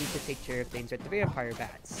otherwise, I need to take care of things with the Vampire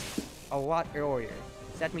Bats a lot earlier.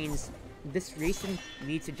 So that means this racing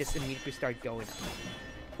needs to just immediately start going up.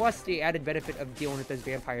 Plus, the added benefit of dealing with those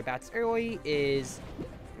Vampire Bats early is,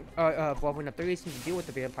 leveling up the racing to deal with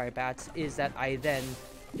the Vampire Bats, is that I then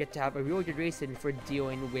get to have a really good racing for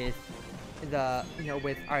dealing with the,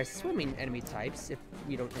 with our swimming enemy types, if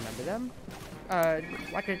we don't remember them,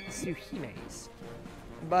 like a Tsuhimes.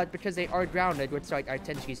 But because they are grounded, looks like our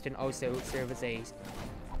Tenshis can also serve as a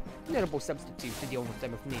notable substitute to deal with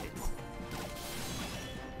them if needed.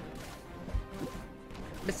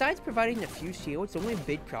 Besides providing a few shields, the only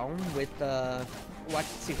big problem with the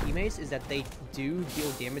Tsuhimes is that they do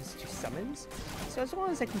deal damage to summons. So as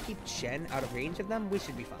long as I can keep Shen out of range of them, we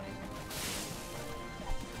should be fine.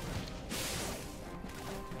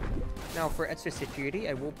 Now for extra security,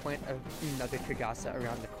 I will plant another Trigasa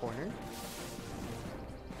around the corner.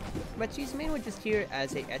 But she's mainly just here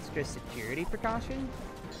as a extra security precaution,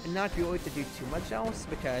 and not really to do too much else,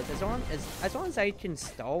 because as long as I can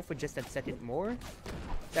stall for just a second more,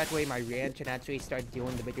 that way my Ran can actually start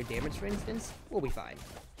dealing the bigger damage, for instance, we'll be fine.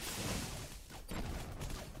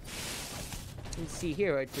 You can see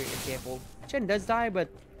here, for example, Chen does die, but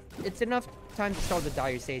it's enough time to stall the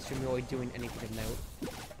dire stage from really doing anything of note.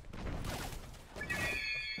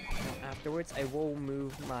 Now afterwards, I will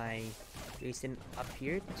move my Jason up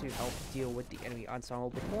here to help deal with the enemy ensemble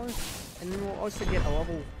a bit more, and then we'll also get a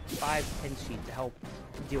level 5 Tenshi to help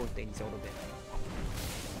deal with things a little bit.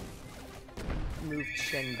 Move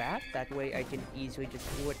Shen back, that way I can easily just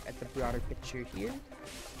look at the broader picture here.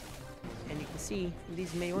 And you can see,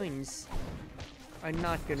 these Meilings are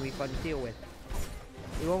not going to be fun to deal with.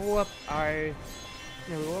 We level up our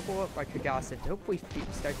Trigasa to hopefully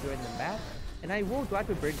start doing them back. And I will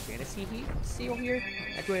gladly burn Fantasy Seal here,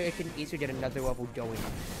 that way I can easily get another level going.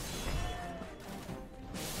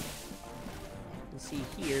 You can see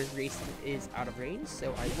here, Racing is out of range,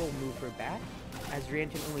 so I will move her back, as Ran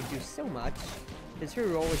can only do so much, because her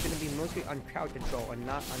role is going to be mostly on crowd control and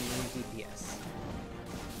not on main DPS.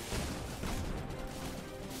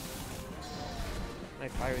 By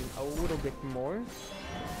firing a little bit more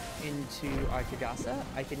into our Trigasa,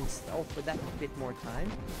 I can stall for that bit more time.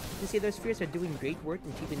 You can see those spheres are doing great work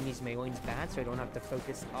in keeping these Meilings bad, so I don't have to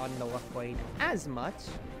focus on the left lane as much.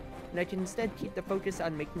 And I can instead keep the focus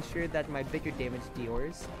on making sure that my bigger damage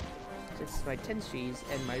dealers, such as my Tenshis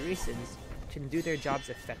and my Racins, can do their jobs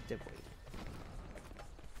effectively.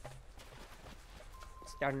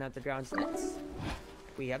 Starting out the grounds next,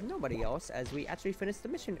 we have nobody else, as we actually finished the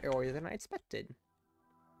mission earlier than I expected.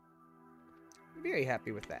 Very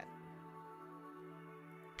happy with that.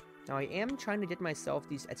 Now I am trying to get myself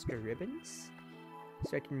these extra ribbons,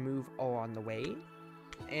 so I can move all on the way,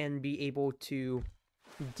 and be able to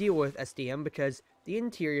deal with SDM, because the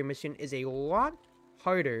interior mission is a lot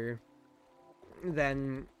harder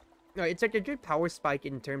than... it's like a good power spike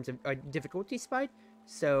in terms of difficulty spike,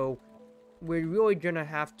 so we're really gonna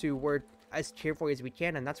have to work as carefully as we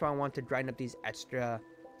can, and that's why I want to grind up these extra...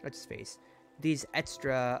 these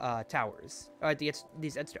extra towers,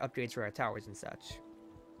 these extra upgrades for our towers and such.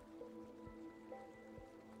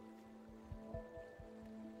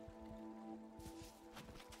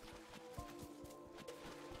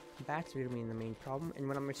 That's really the main problem, and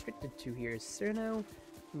what I'm restricted to here is Cerno,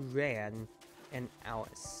 Ran, and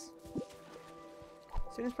Alice.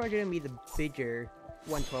 Cerno's probably going to be the bigger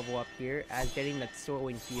one to level up here, as getting that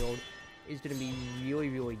Soiling Field is going to be really,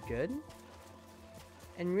 really good.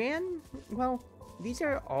 And Ran, well, these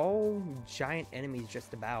are all giant enemies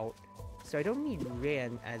just about, so I don't need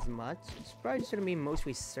Ran as much. It's probably just going to be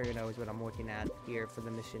mostly Cerno is what I'm looking at here for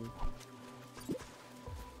the mission.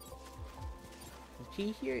 The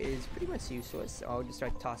key here is pretty much useless, so I'll just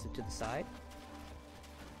start toss it to the side.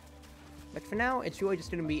 But for now, it's really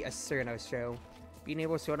just going to be a Cerno show, being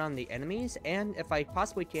able to slow down the enemies, and if I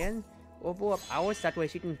possibly can, level up Alice, that way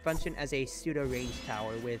she can function as a pseudo-range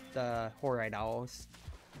tower with Horidals.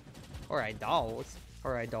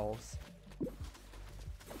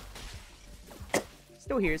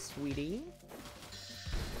 Still here, sweetie.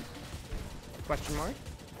 Question mark.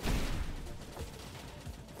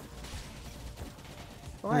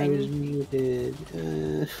 I was Fine. muted.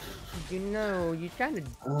 You know, you kind of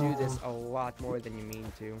do this a lot more than you mean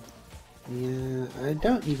to. Yeah, I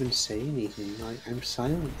don't even say anything. Like, I'm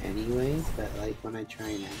silent anyway, but like when I try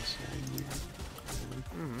and answer, I'm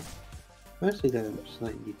muted. Mostly because I'm just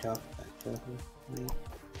letting you talk back over. Like,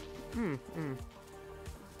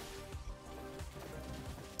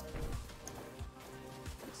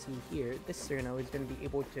 See here, this Cerno is going to be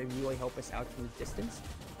able to really help us out from the distance.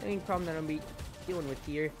 The main problem that I'm going to be dealing with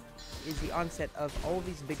here is the onset of all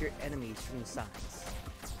these bigger enemies from the sides.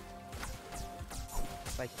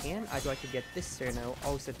 If I can, I'd like to get this Cerno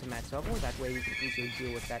also to max level, that way we can easily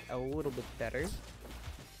deal with that a little bit better.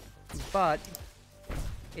 But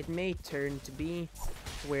it may turn to be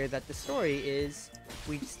where that the story is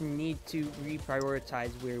we just need to reprioritize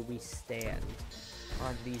where we stand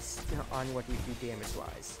on what we do damage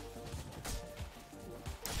wise.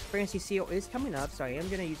 Fancy Seal is coming up, so I am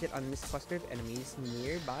going to use it on this cluster of enemies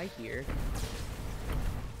nearby here.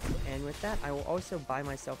 And with that, I will also buy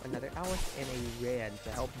myself another Alice and a Red to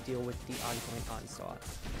help deal with the oncoming onslaught.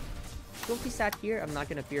 Don't be sat here, I'm not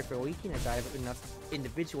going to fear for leaking as I have enough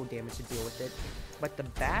individual damage to deal with it. But the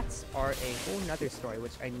bats are a whole nother story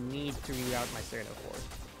which I need to reroute my Cerno for.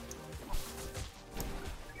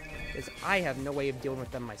 Because I have no way of dealing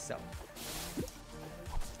with them myself.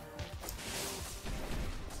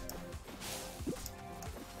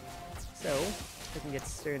 So, I can get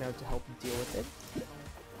Cerno to help deal with it.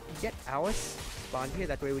 Get Alice spawned here,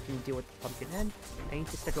 that way we can deal with the Pumpkinhead. I need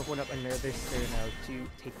to start opening up another Cerno to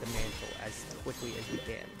take the mantle as quickly as we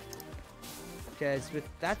can. Because with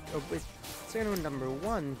that, with Cerno number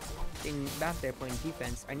 1 being back there playing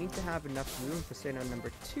defense, I need to have enough room for Cerno number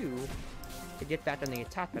 2 to get back on the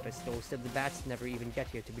attack pedestal so the bats never even get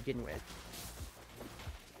here to begin with.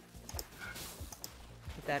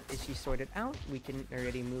 With that issue sorted out, we can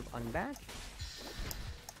already move on back.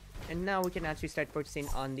 And now we can actually start focusing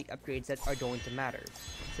on the upgrades that are going to matter,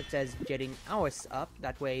 such as getting Alice up,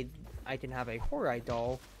 that way I can have a Horai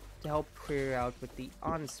doll to help clear out with the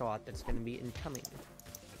onslaught that's going to be incoming.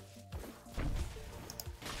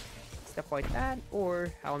 Stuff like that,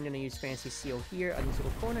 or how I'm going to use Fancy Seal here on this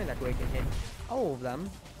little corner, that way I can hit all of them,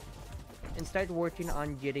 and start working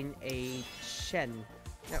on getting a Chen,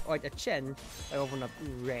 or a Chen, by opening up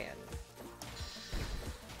Ran.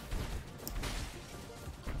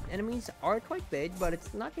 Enemies are quite big, but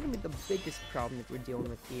it's not going to be the biggest problem that we're dealing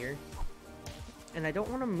with here. And I don't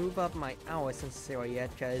want to move up my Alice necessarily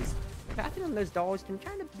yet, because pathing on those dolls can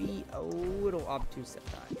kind of be a little obtuse at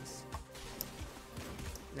times.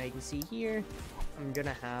 Now you can see here, I'm going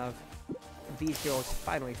to have these girls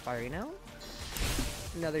finally firing out.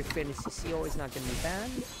 Another Fantasy Seal is not going to be bad,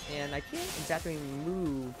 and I can't exactly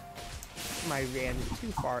move my Ran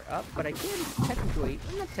too far up, but I can technically,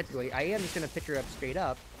 not technically, I am just going to pick her up straight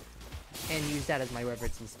up and use that as my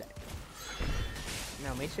reverence instead.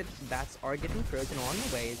 Now make sure that the bats are getting frozen along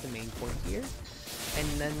the way is the main point here. And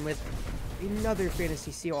then with another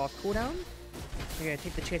Fantasy Seal off cooldown, we're going to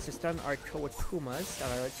take the chance to stun our Kowakumas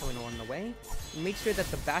that are coming along the way. And make sure that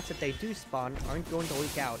the bats that they do spawn aren't going to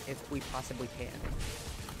leak out if we possibly can.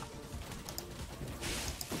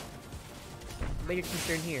 Bigger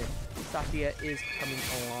concern here, Sophia is coming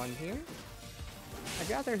along here. I'd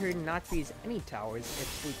rather her not freeze any towers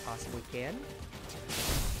if we possibly can.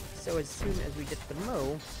 So as soon as we get the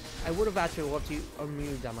Mo, I would have actually loved to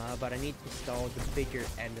unmute Dama, but I need to stall the bigger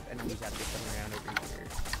end of enemies that they come around over here.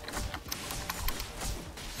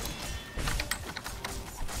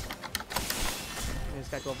 I'm gonna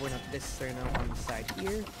start leveling up this Cerno on the side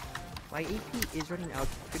here. My AP is running out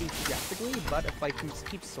pretty rapidly, but if I can just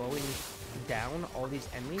keep slowing down all these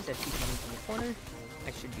enemies that keep coming from the corner,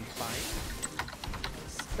 I should be fine.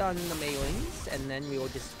 Stun the melees, and then we will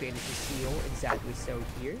just Fantasy Seal exactly so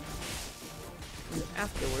here. And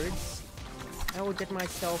afterwards, I will get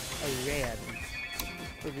myself a Ran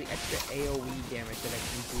for the extra AoE damage that I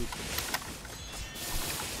can do today.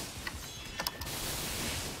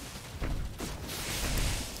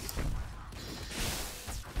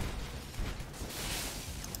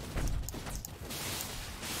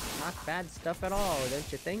 Not bad stuff at all, don't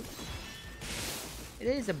you think? It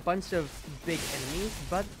is a bunch of big enemies,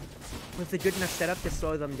 but with a good enough setup to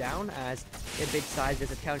slow them down, as their big size does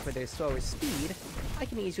account for their slower speed, I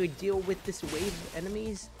can easily deal with this wave of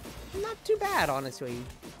enemies. Not too bad, honestly.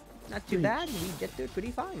 Not too bad, we get through it pretty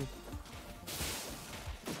fine.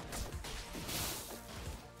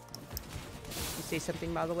 You say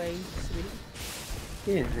something, by the way, sweetie?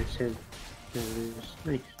 yeah, I said it was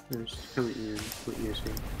nice. I was commenting on what you were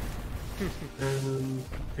saying. I'm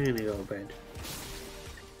gonna go to bed.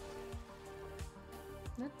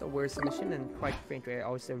 Not the worst mission, and quite frankly, I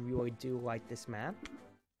also really do like this map.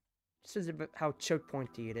 Just as about how choke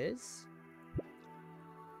pointy it is.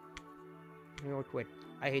 Real quick,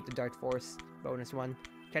 I hate the Dark Force bonus one.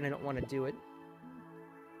 Kinda don't want to do it.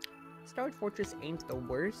 Star Fortress ain't the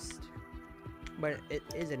worst, but it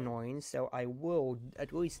is annoying, so I will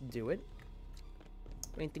at least do it.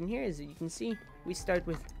 Main thing here is that you can see we start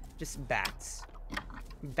with just bats.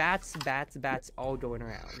 Bats, bats, bats all going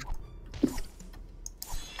around.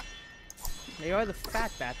 They are the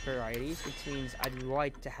fat bat varieties, which means I'd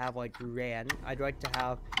like to have like Ran. I'd like to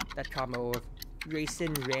have that combo of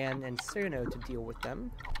Racin, Ran, and Cerno to deal with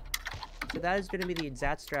them. So that is going to be the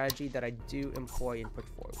exact strategy that I do employ and put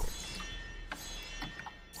forwards.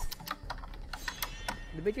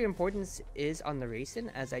 The bigger importance is on the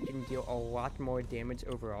Racin, as I can deal a lot more damage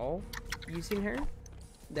overall using her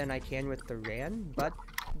than I can with the Ran, but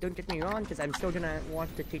don't get me wrong, because I'm still going to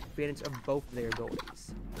want to take advantage of both their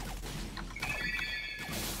abilities.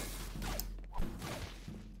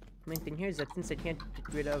 Main thing here is that since I can't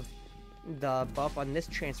get rid of the buff on this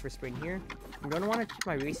transfer spring here, I'm going to want to keep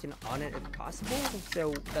my Racing on it if possible,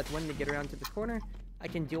 so that when they get around to the corner, I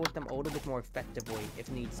can deal with them a little bit more effectively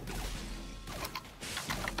if needs be.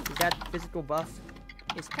 That physical buff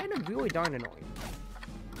is kind of really darn annoying.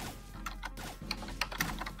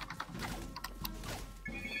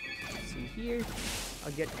 See here,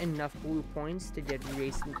 I'll get enough blue points to get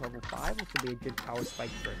Racing to level 5, which will be a good power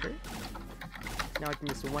spike for her. Now I can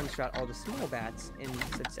just one-shot all the small bats in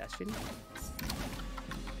succession.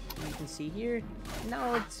 And you can see here,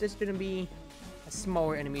 now it's just going to be a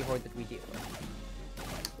smaller enemy horde that we deal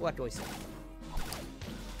with. Luckily so.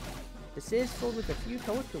 This is filled with a few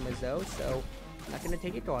Teletumas though, so I'm not going to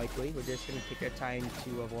take it lightly. We're just going to take our time to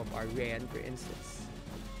level up our Ran, for instance.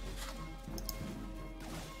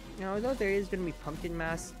 Now, although there is going to be Pumpkin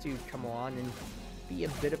Mass to come on and be a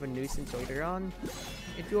bit of a nuisance later on,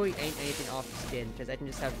 it really ain't anything off the skin, because I can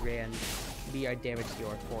just have Ran be our damage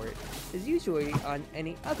dealer for it. Because usually, on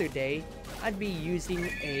any other day, I'd be using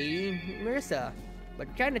a Marissa.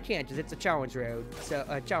 But kinda can't, because it's a challenge road, so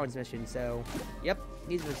a challenge mission, so yep,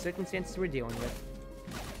 these are the circumstances we're dealing with.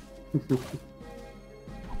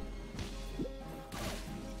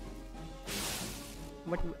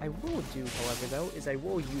 What I will do, however, though, is I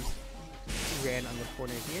will use Ran on the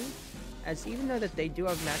corner here, as even though that they do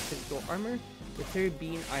have max physical armor, with her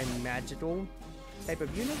being a magical type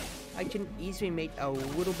of unit, I can easily make a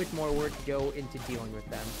little bit more work go into dealing with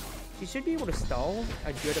them. She should be able to stall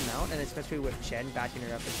a good amount, and especially with Chen backing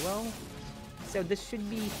her up as well. So this should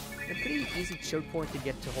be a pretty easy choke point to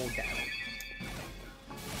get to hold down.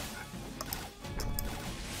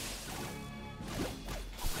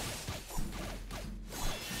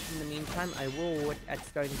 In the meantime, I will look at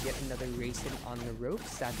starting to get another Racing on the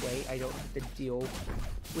ropes. That way I don't have to deal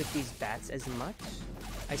with these bats as much.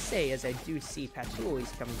 I say as I do see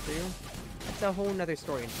Patchoulis coming through. That's a whole nother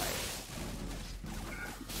story entirely.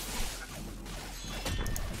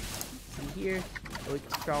 Here,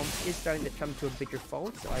 Storm is starting to come to a bigger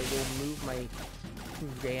fault, so I will move my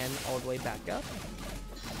Ran all the way back up.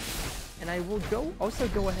 And I will also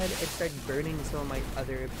go ahead and start burning some of my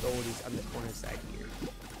other abilities on the corner side here.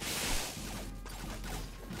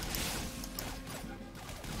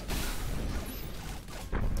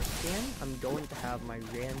 Again, I'm going to have my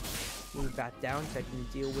Ran move back down so I can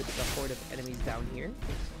deal with the horde of enemies down here.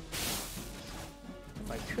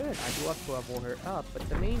 If I could, I'd love to level her up, but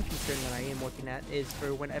the main concern that I am looking at is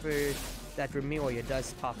for whenever that Remelia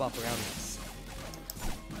does pop up around us.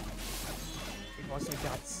 We've also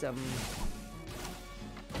got some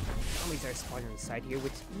zombies that are spawning on the side here,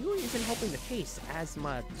 which really isn't helping the case as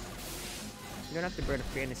much. You don't have to burn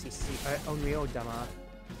a Unreal Dama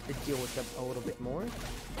to deal with them a little bit more.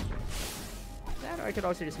 That, or I could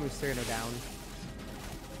also just move Cerno down.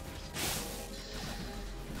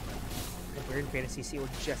 Burn Fantasy Seal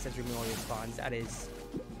just as Remelia spawns. That is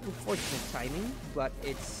unfortunate timing, but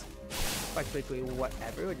it's quite quickly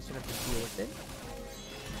whatever. We're just gonna have to deal with it.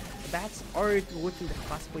 The bats are looking to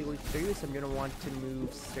possibly leak through, so I'm gonna want to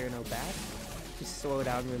move Cerno back to slow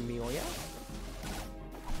down Remelia.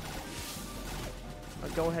 I'll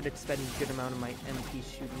go ahead and spend a good amount of my MP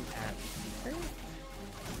shooting at her.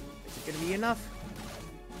 Is it gonna be enough?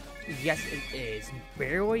 Yes, it is.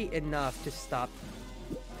 Barely enough to stop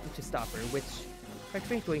her, which, quite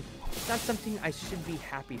frankly, it's not something I should be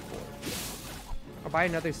happy for. I'll buy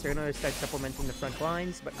another Cerno to start supplementing the front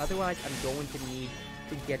lines, but otherwise I'm going to need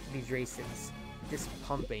to get these Racins just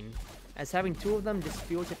pumping, as having two of them just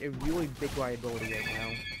feels like a really big liability right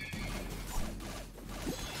now.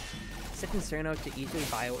 Setting Cerno to easily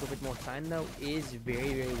buy a little bit more time, though, is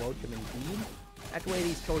very, very welcome indeed. That way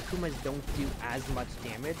these Tokumas don't do as much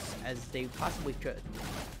damage as they possibly could.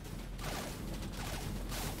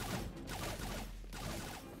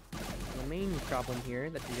 The main problem here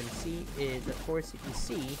that you're gonna see is, of course, you can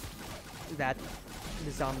see that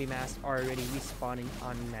the zombie masks are already respawning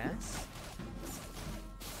en masse.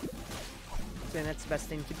 So the next best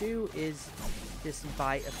thing to do is just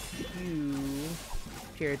buy a few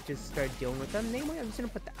here to start dealing with them. Namely, I'm just gonna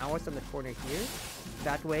put the owls on the corner here.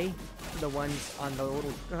 That way, the ones on the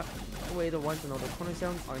little, corner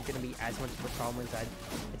zone aren't gonna be as much of a problem as I'd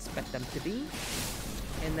expect them to be.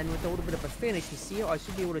 And then with a little bit of a finishing seal, I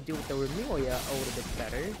should be able to deal with the Remulia a little bit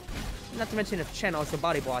better. Not to mention if Chen also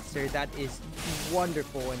body blaster, that is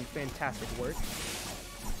wonderful and fantastic work.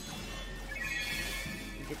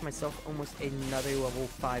 Get myself almost another level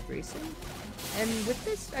 5 racing. And with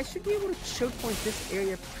this, I should be able to choke point this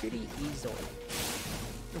area pretty easily.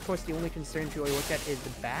 Of course, the only concern to really look at is the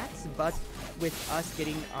bats, but with us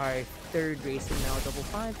getting our 3rd racing now at level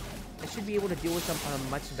 5, I should be able to deal with them on a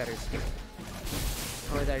much better scale.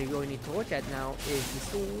 All that I really need to look at now is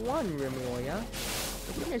this one Remulia.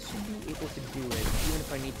 I think I should be able to do it, even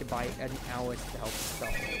if I need to buy an Alice to help stall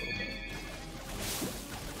a little bit.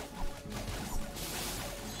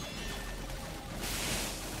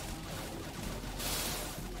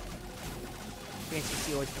 Fancy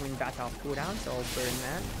Seal is coming back off cooldown, so I'll burn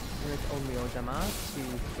that with Omiyojama to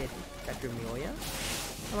hit that Remulia.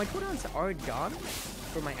 Now my cooldowns are gone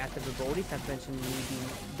for my active abilities, not to mention me being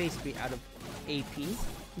basically out of AP,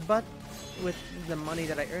 but with the money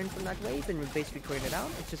that I earned from that wave and with basically clearing it out,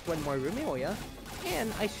 it's just one more Remulia,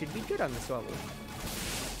 and I should be good on this level.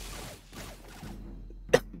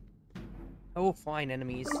 Oh, fine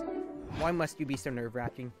enemies. Why must you be so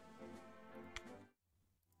nerve-wracking?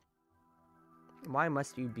 Why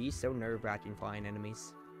must you be so nerve-wracking, flying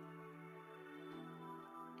enemies?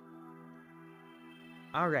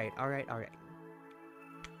 Alright.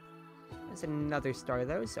 That's another star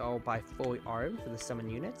though, so I'll buy fully armed for the summon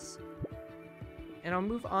units. And I'll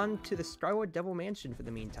move on to the Starwood Devil Mansion for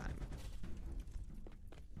the meantime.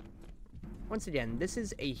 Once again, this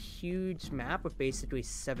is a huge map with basically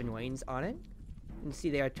 7 lanes on it. You can see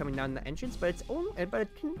they are coming down the entrance, but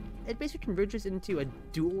it basically converges into a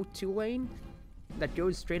dual 2-lane that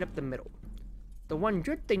goes straight up the middle. The one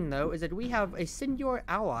good thing though is that we have a singular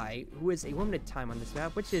ally who is a limited time on this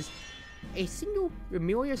map, which is a single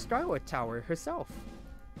Remulia Starwood Tower herself.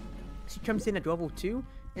 She comes in at level 2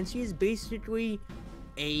 and she is basically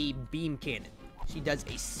a beam cannon. She does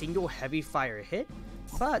a single heavy fire hit,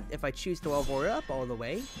 but if I choose to level her up all the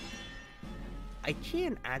way, I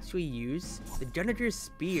can actually use the Janitor's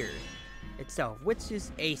Spear itself, which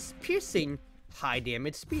is a piercing high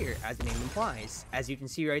damage spear, as the name implies. As you can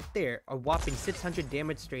see right there, a whopping 600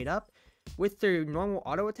 damage straight up, with their normal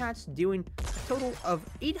auto attacks doing a total of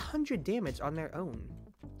 800 damage on their own.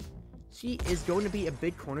 She is going to be a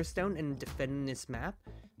big cornerstone in defending this map,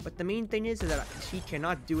 but the main thing is that she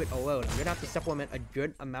cannot do it alone. I'm gonna have to supplement a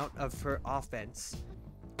good amount of her offense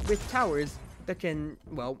with towers that can,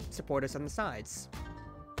 well, support us on the sides.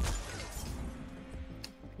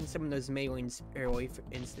 And some of those melees early, for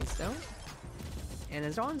instance, though. And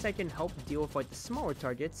as long as I can help deal with like the smaller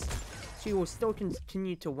targets, she will still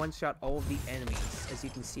continue to one-shot all of the enemies, as you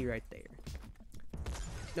can see right there.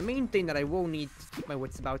 The main thing that I will need to keep my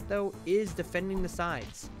wits about though is defending the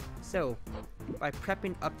sides. So, by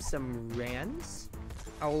prepping up some Rans,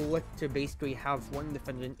 I will look to basically have one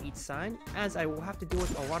defender on each side, as I will have to deal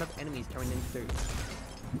with a lot of enemies coming in through.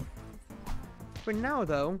 For now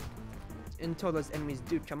though, until those enemies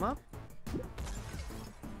do come up,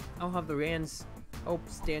 I'll have the Rans help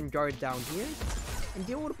stand guard down here and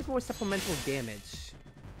deal a little bit more supplemental damage.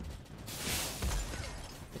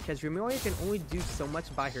 Because Remulia can only do so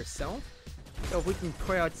much by herself, so if we can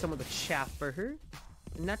clear out some of the chaff for her,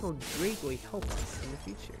 then that will greatly help us in the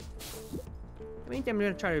future. The main thing I'm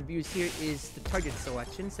going to try to abuse here is the target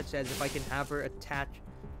selection, such as if I can have her attack,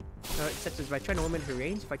 such as by trying to limit her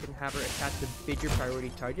range, if I can have her attack the bigger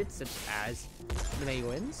priority targets, such as the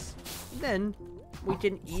Meowins, then we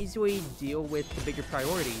can easily deal with the bigger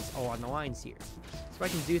priorities along the lines here. So I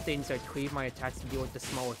can do things like cleave my attacks to deal with the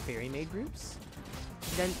smaller Fairy Maid groups,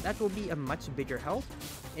 then that will be a much bigger help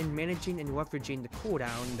in managing and leveraging the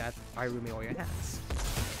cooldown that our Remulia has.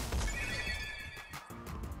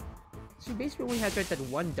 She basically only has that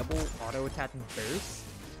one double auto attack burst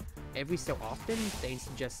every so often, thanks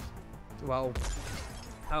to just, well,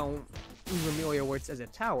 how Remulia works as a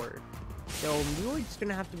tower. So we're just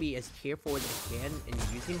gonna have to be as careful as we can in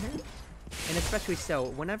using her. And especially so,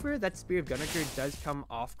 whenever that Spear of Gunnaker does come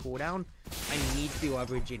off cooldown, I need to be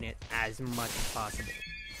leveraging it as much as possible.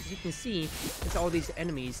 As you can see, it's all these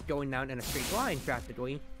enemies going down in a straight line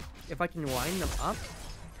practically. If I can line them up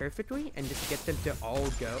perfectly and just get them to all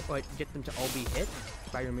be hit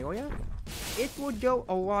by Remelia, it would go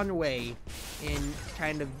a long way in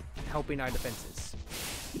kind of helping our defenses.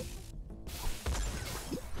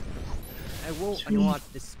 I will unlock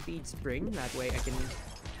the speed spring, that way I can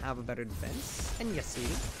have a better defense. And yes,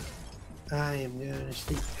 sweetie. I am gonna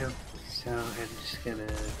sleep now, so I'm just gonna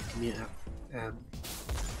mute up.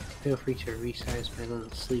 Feel free to resize my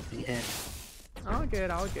little sleeping head. All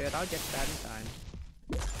good, all good. I'll get to that in time.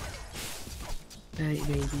 Night,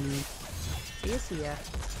 baby. See ya.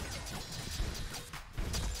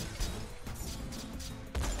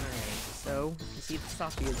 Alright, so you see the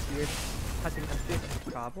Sophia is here causing a bit of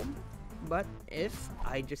a problem. But if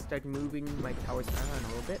I just start moving my towers around a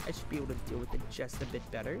little bit, I should be able to deal with it just a bit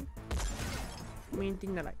better. The main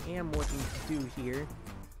thing that I am wanting to do here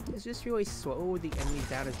is just really slow the enemies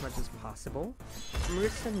down as much as possible.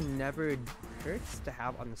 Marissa never hurts to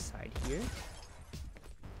have on the side here.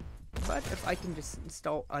 But if I can just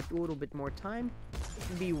install a little bit more time, it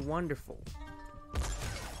would be wonderful.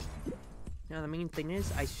 Now the main thing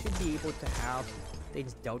is, I should be able to have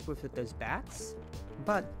things dealt with those bats.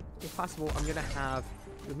 But if possible, I'm gonna have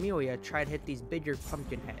Amelia try to hit these bigger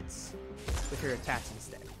pumpkin heads with her attacks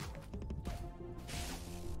instead.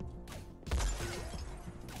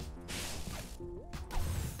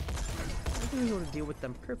 I'm gonna be able to deal with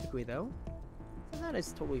them perfectly though. So that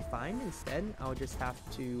is totally fine. Instead, I'll just have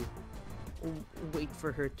to wait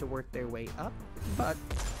for her to work their way up. But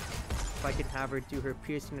if I can have her do her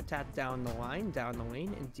piercing attack down the lane,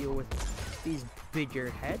 and deal with these bigger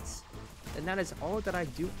heads, and that is all that I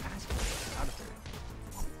do ask for out of her.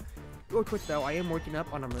 Real quick though, I am working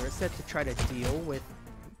up on a Marissa to try to deal with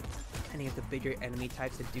any of the bigger enemy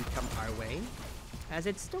types that do come our way, as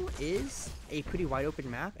it still is a pretty wide open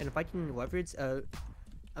map, and if I can leverage a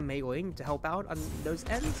melee to help out on those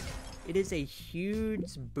ends, it is a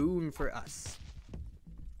huge boon for us.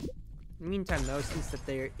 In the meantime though, since that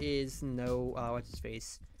there is no,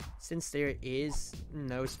 since there is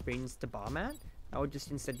no springs to bomb at, I would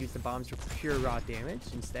just instead use the bombs for pure raw damage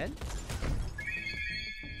instead.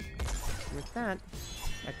 And with that,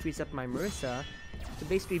 that frees up my Marissa to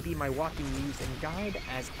basically be my walking muse and guide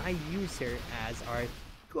as I use her as our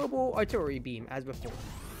global artillery beam as before.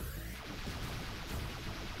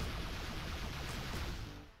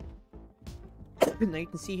 Now you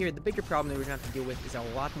can see here, the bigger problem that we're going to have to deal with is a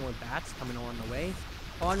lot more bats coming along the way,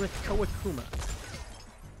 along with Kawakuma.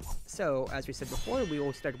 So, as we said before, we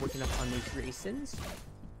will start working up on these raisins.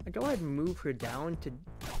 I go ahead and move her down to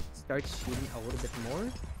start shooting a little bit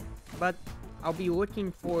more, but I'll be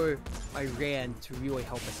looking for my Rand to really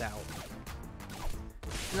help us out.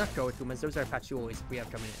 Not Kawakumas, those are Patchoulis we have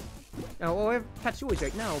coming in. Now, well, we have Patchoulis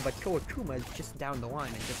right now, but Kawakuma is just down the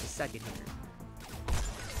line in just a second here.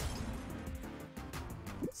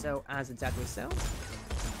 So, as exactly so,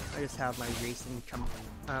 I just have my racing come,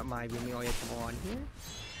 my Remelia come on here.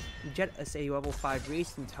 Jet us a level 5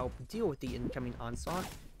 Racing to help deal with the incoming onslaught,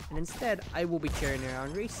 and instead I will be carrying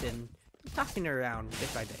around Racing, tossing her around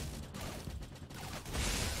bit by bit.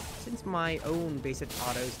 Since my own basic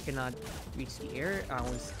autos cannot reach the air, I'll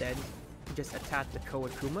instead just attack the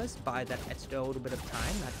Kawakumas, buy that extra little bit of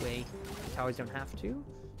time, that way the towers don't have to.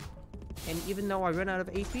 And even though I run out of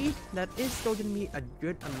AP, that is still going to be a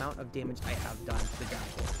good amount of damage I have done to the ground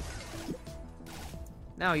floor.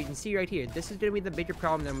 Now, you can see right here, this is going to be the bigger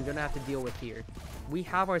problem that I'm going to have to deal with here. We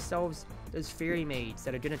have ourselves those fairy maids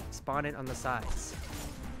that are going to spawn in on the sides.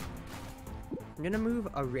 I'm going to move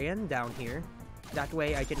a Rand down here. That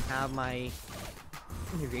way I can have my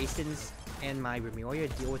Racins and my Remelia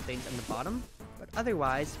deal with things on the bottom. But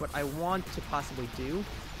otherwise, what I want to possibly do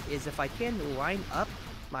is if I can line up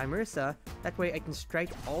my Marissa, that way I can strike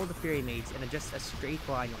all the fairy maids in just a straight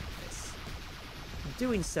line like this.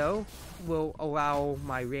 Doing so will allow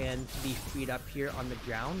my Rand to be freed up here on the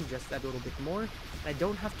ground just that little bit more, and I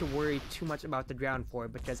don't have to worry too much about the ground floor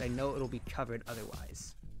because I know it'll be covered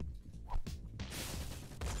otherwise.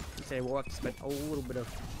 Instead, I will have to spend a little bit of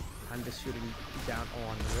time just shooting down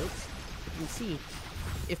along the ropes. You can see,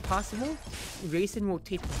 if possible, Racing will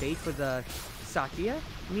take the bait for the Sakia,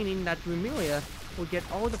 meaning that Remelia will get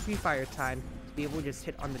all the free fire time to be able to just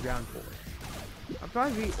hit on the ground floor. I'll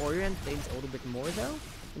probably reorient things a little bit more though,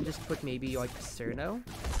 and just put maybe like a Cerno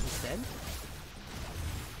instead.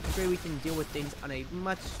 This way we can deal with things on a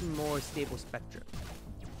much more stable spectrum.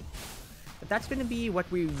 But that's going to be what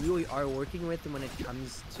we really are working with when it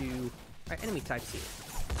comes to our enemy types here.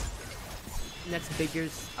 Next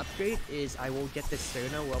biggest upgrade is I will get this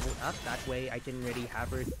Cerno leveled up, that way I can already have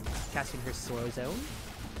her casting her slow zone.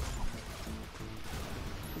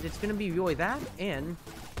 Because it's gonna be really that, and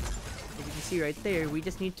as you can see right there, we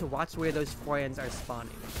just need to watch where those friends are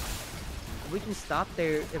spawning. If we can stop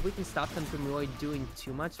them from really doing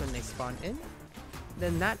too much when they spawn in,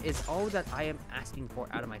 then that is all that I am asking for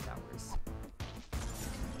out of my towers.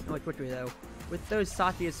 No, quickly though, with those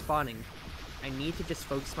Satyas spawning, I need to just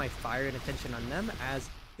focus my fire and attention on them, as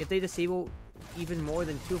if they disable even more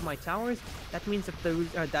than 2 of my towers, that means that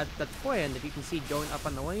that friend that you can see going up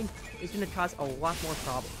on the lane is going to cause a lot more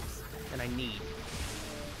problems than I need.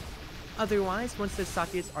 Otherwise, once those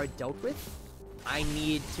Satyas are dealt with, I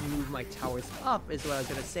need to move my towers up, is what I was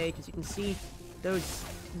going to say, because you can see those...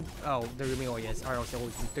 Oh, the Remelias are also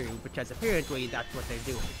looking through, because apparently that's what they're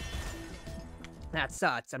doing. That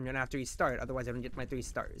sucks. I'm going to have to restart, otherwise I don't get my 3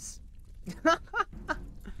 stars.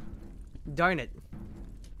 Darn it.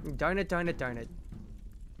 Darn it, darn it, darn it.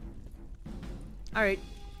 Alright.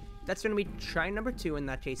 That's going to be try number 2 in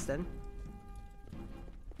that case then.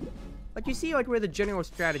 But you see like where the general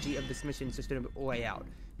strategy of this mission is just going to lay out.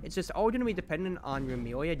 It's just all going to be dependent on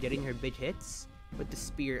Remelia getting her big hits with the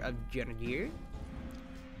Spear of Grenadier.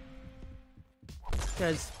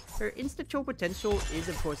 Because her insta-kill potential is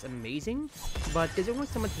of course amazing, but there's only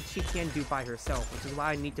so much that she can do by herself, which is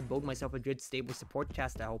why I need to build myself a good stable support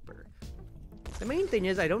cast to help her. The main thing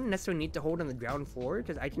is I don't necessarily need to hold on the ground floor,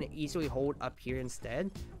 because I can easily hold up here instead,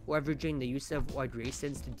 leveraging the use of like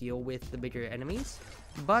raisins to deal with the bigger enemies,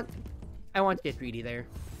 but I want to get greedy there.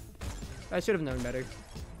 I should have known better.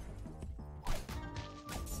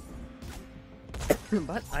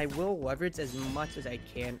 But I will leverage as much as I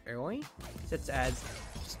can early, such as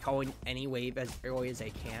just calling any wave as early as I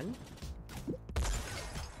can.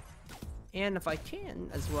 And if I can,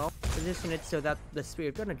 as well, position it so that the Spear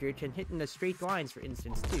of Grenadier can hit in the straight lines, for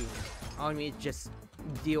instance, too, allowing me to just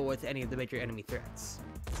deal with any of the bigger enemy threats.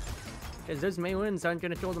 Because those Meilins aren't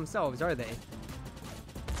going to kill themselves, are they?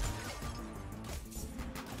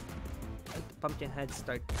 Let the pumpkin heads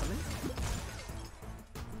start coming.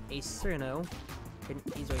 A Cerno can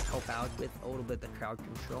easily help out with a little bit of the crowd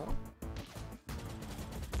control.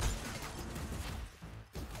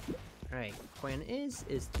 Alright, plan is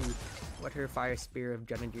to let her fire Spear of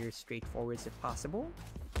Grenadier straight forwards if possible.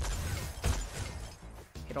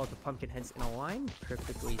 Hit all the pumpkin heads in a line,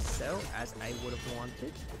 perfectly so, as I would have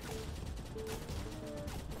wanted.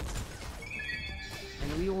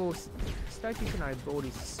 And we will start using our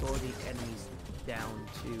abilities to slow the enemies down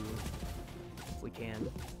too, if we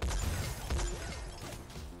can.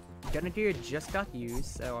 Grenadier just got used,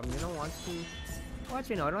 so I'm gonna want to... Well,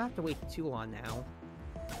 actually no, I don't have to wait too long now.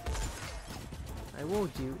 What I will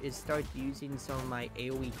do is start using some of my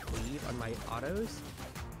AoE cleave on my autos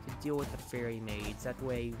to deal with the fairy maids. That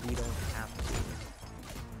way we don't have to.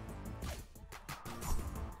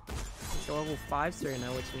 It's a level 5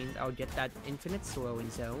 Serena, which means I'll get that infinite slowing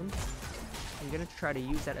zone. I'm gonna try to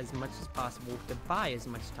use that as much as possible to buy as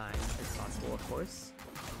much time as possible, of course.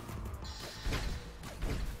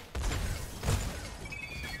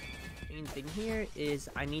 Main thing here is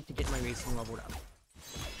I need to get my racing leveled up.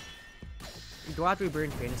 Glad we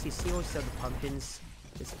burned Fantasy Seal, so the pumpkins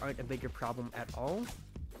just aren't a bigger problem at all.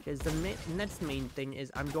 Because the next main thing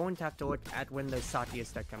is I'm going to have to look at when those Satyas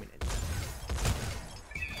start coming in.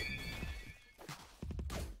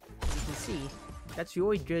 As you can see, that's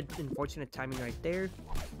really good and fortunate timing right there,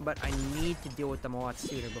 but I need to deal with them a lot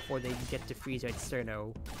sooner before they get to freeze right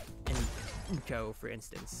Cerno and Co, for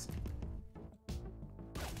instance.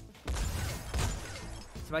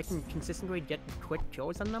 If I can consistently get quick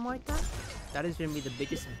kills on them like that, that is going to be the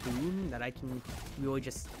biggest boon that I can really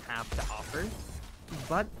just have to offer.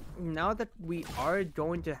 But now that we are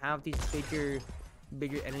going to have these bigger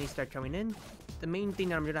enemies start coming in, the main thing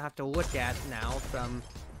that I'm going to have to look at now from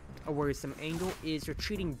a worrisome angle is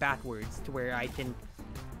retreating backwards to where I can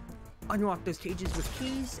unlock those cages with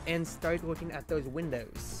keys and start looking at those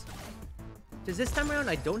windows. Because this time around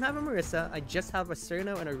I don't have a Marissa, I just have a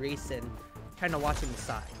Cerno and a Raisin kind of watching the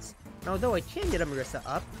sides. And although I can get a Marissa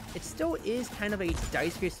up, it still is kind of a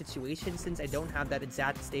dicier situation since I don't have that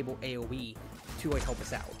exact stable AoE to like help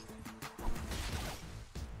us out.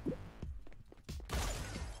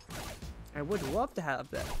 I would love to have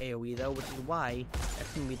the AoE though, which is why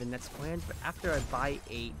that's going to be the next plan, but after I buy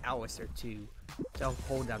a Alice or two to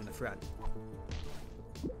hold down the front.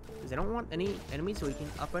 Because I don't want any enemies leaking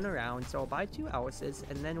up and around, so I'll buy 2 Alices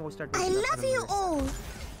and then we'll start. I love you all!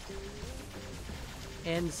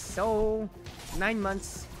 And so, 9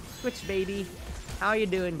 months, Twitch baby, how you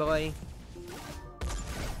doing, boy?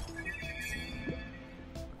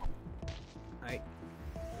 Alright,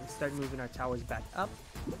 let's start moving our towers back up.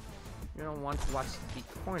 You don't want to watch the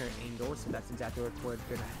corner angle, so that's exactly what we're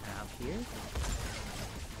gonna have here.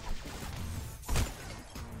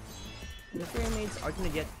 The fairy maids are gonna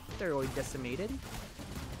get thoroughly decimated.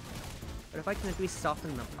 But if I can at least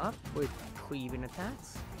soften them up with cleaving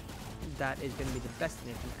attacks, that is gonna be the best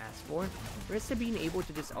thing I can ask for. The rest of being able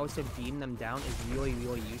to just also beam them down is really,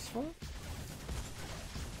 really useful.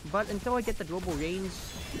 But until I get the global range,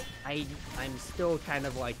 I'm still kind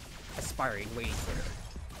of like aspiring ways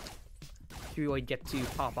to really get to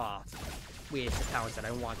pop off with the talents that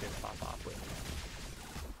I wanted to pop off with.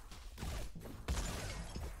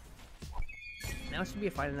 Now should be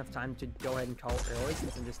a fine enough time to go ahead and call early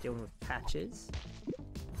since I'm just dealing with patches.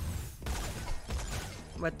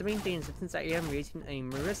 But the main thing is that since I am raising a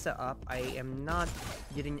Marissa up, I am not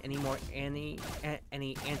getting any more any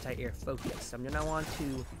anti-air focus. So I'm gonna want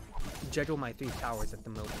to juggle my 3 towers at the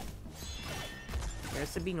moment.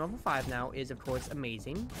 Marissa being level 5 now is of course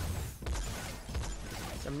amazing.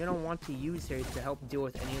 So I'm gonna want to use her to help deal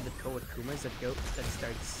with any of the Kowakumas that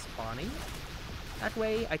start spawning. That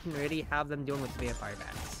way I can already have them dealing with vampire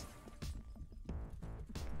bats.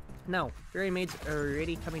 No, fairy maids are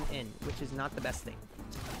already coming in, which is not the best thing.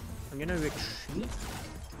 I'm gonna retreat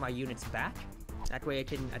my units back. That way I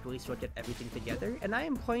can at least look at everything together. And I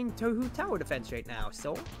am playing Touhou Tower Defense right now,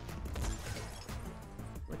 so...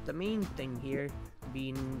 With the main thing here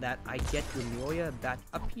being that I get Remulia back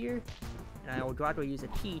up here, and I will gladly use a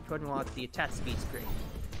key to unlock the attack speed screen.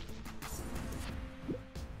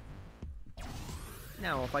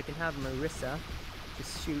 Now, if I can have Marissa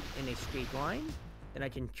just shoot in a straight line, then I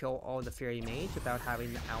can kill all the fairy maids without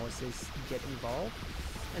having the Alices get involved.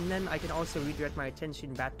 And then I can also redirect my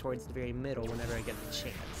attention back towards the very middle whenever I get the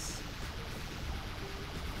chance.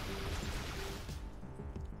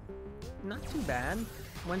 Not too bad.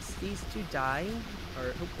 Once these 2 die,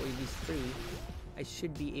 or hopefully these 3, I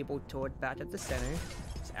should be able to look back at the center,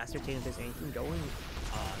 just ascertain if there's anything going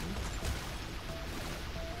on.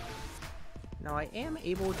 Now I am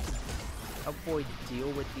able to avoid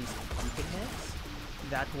deal with these pumpkin heads.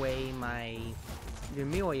 That way my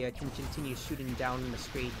Remulia can continue shooting down in the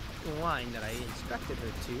straight line that I instructed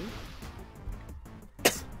her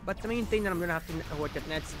to. But the main thing that I'm gonna have to look at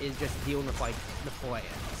next is just dealing with like the flares.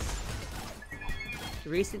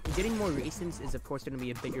 Getting more raisins is of course gonna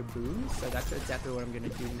be a bigger boon, so that's exactly what I'm gonna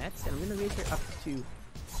do next. And I'm gonna raise her up to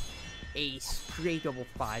a straight level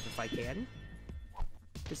 5 if I can.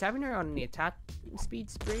 Just having her on the attack speed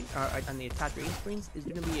sprint, or on the attack range sprints, is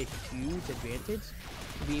going to be a huge advantage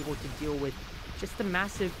to be able to deal with just the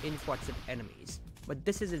massive influx of enemies. But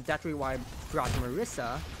this is exactly why I brought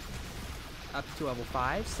Marissa up to level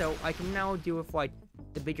 5, so I can now deal with like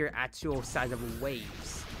the bigger actual sizable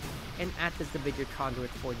waves, and act as the bigger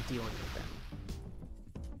conduit for dealing with them.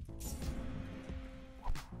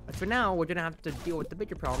 But for now, we're going to have to deal with the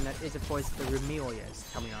bigger problem that is of course the Remelias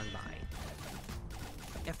coming on by.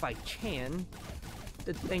 If I can,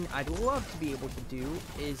 the thing I'd love to be able to do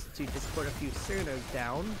is to just put a few Cernos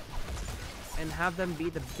down and have them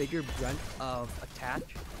be the bigger brunt of attack.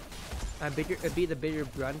 Be the bigger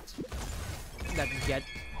brunt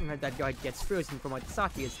that gets frozen from like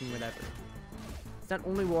Sakias and whatever. Not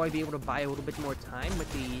only will I be able to buy a little bit more time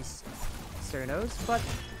with these Cernos, but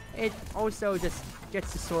it also just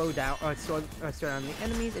gets to slow down the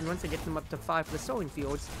enemies, and once I get them up to 5 for the sowing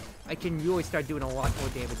fields, I can really start doing a lot more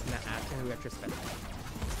damage in retrospect.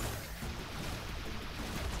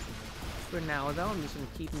 For now though, I'm just going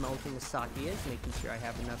to keep melting the Sakias, making sure I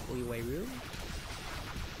have enough leeway room.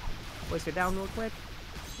 Place her down real quick,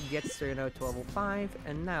 get Cerno to level 5,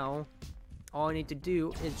 and now all I need to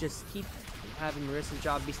do is just keep having Marissa's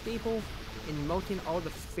job be stable in melting all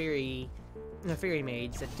the fairy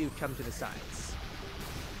maids that do come to the sides.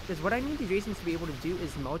 Because what I need these raisins to be able to do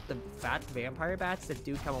is melt the fat vampire bats that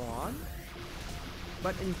do come along.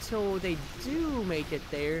 But until they do make it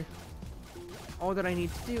there, all that I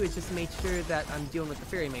need to do is just make sure that I'm dealing with the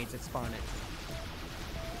fairy maids that spawn in.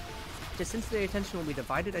 Just since their attention will be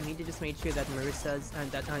divided, I need to just make sure that Marissa's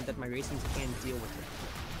that my raisins can deal with it.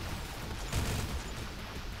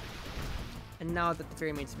 And now that the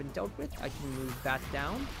fairy maids have been dealt with, I can move back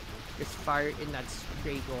down, just fire in that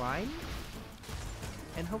straight line,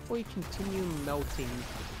 and hopefully continue melting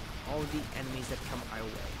all the enemies that come our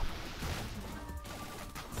way.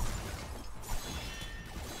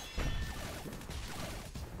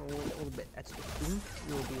 A little bit extra food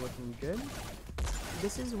will be looking good.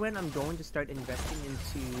 This is when I'm going to start investing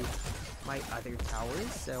into my other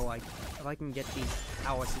towers, so like if I can get these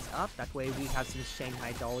houses up, that way we have some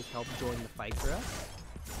Shanghai dolls to help join the fight for us.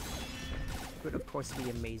 It would of course be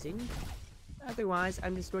amazing. Otherwise,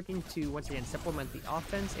 I'm just looking to once again supplement the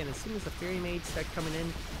offense, and as soon as the fairy maids start coming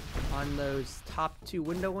in on those top 2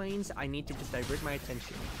 window lanes, I need to just divert my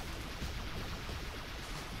attention.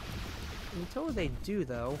 Until they do,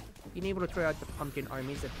 though, being able to throw out the pumpkin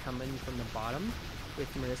armies that come in from the bottom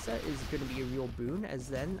with Marissa is going to be a real boon, as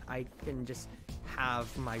then I can just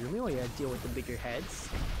have my Remelia deal with the bigger heads.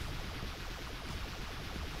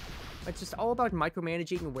 It's just all about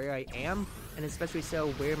micromanaging where I am, and especially so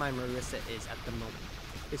where my Marissa is at the moment.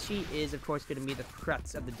 Because she is, of course, going to be the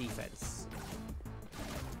crux of the defense.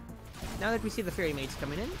 Now that we see the fairy maids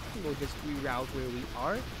coming in, we'll just reroute where we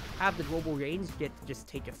are, have the global range just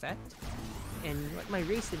take effect, and let my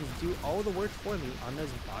racers do all the work for me on those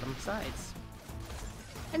bottom sides.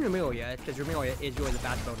 And Remelia, because Remelia is really the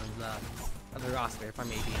backbone of the roster, if I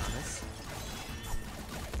may be honest.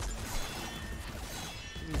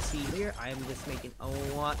 You can see here, I am just making a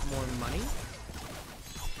lot more money,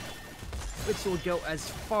 which will go as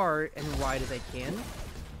far and wide as I can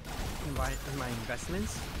in my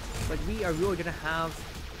investments. But we are really going to have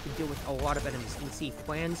to deal with a lot of enemies. You can see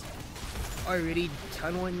clans already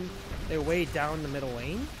tunneling their way down the middle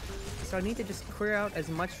lane. So I need to just clear out as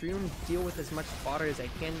much room, deal with as much fodder as I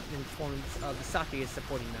can in forms of the Saki is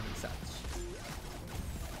supporting them and such.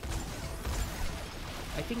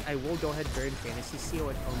 I think I will go ahead and burn Fantasy Seal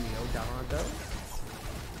and Omeo down on though.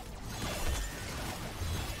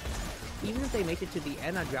 Even if they make it to the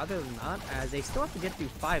end, I'd rather than not, as they still have to get through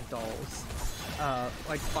 5 dolls.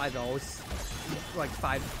 Like 5 dolls. Like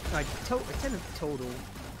 10 total,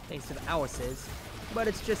 thanks to the Alice's. But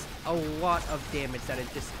it's just a lot of damage that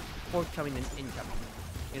is just forthcoming and incoming,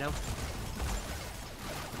 you know?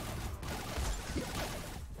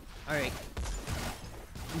 Alright.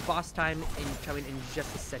 Boss time incoming in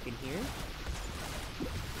just a second here.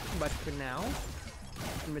 But for now,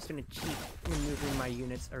 I'm just gonna keep moving my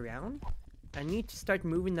units around. I need to start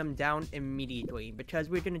moving them down immediately, because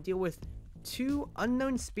we're gonna deal with 2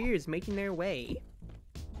 unknown spears making their way.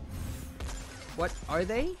 What are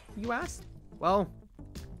they, you asked? Well,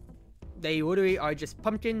 they literally are just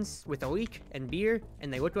pumpkins with a leek and beer,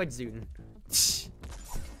 and they look like Zune.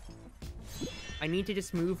 I need to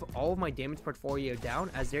just move all of my damage portfolio down,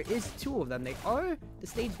 as there is 2 of them. They are the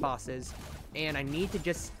stage bosses, and I need to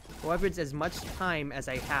just leverage as much time as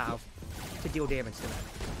I have to deal damage to them.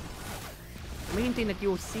 The main thing that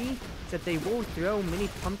you'll see is that they will throw many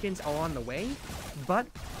pumpkins along the way, but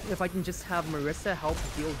if I can just have Marissa help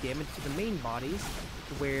deal damage to the main bodies,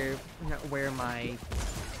 where my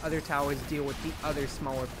other towers deal with the other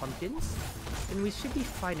smaller pumpkins, then we should be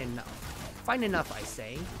fine enough. Fine enough, I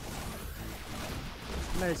say.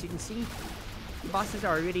 But as you can see, the bosses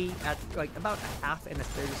are already at like about a half and a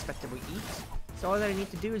third respectively each. So all that I need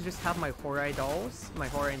to do is just have my Horai dolls, my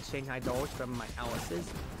Horai and Shanghai dolls from my Alice's,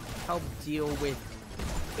 help deal with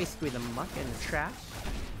basically the muck and the trash,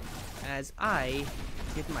 as I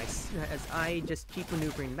just keep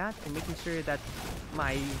maneuvering that and making sure that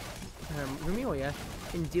my Remelia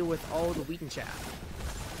can deal with all the wheat and chaff.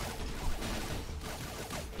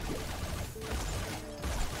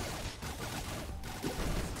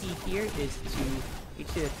 Key here is to make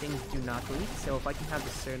sure that things do not leak, so if I can have the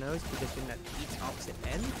Cernos positioned at each opposite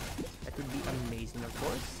end, that would be amazing, of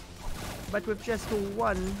course. But with just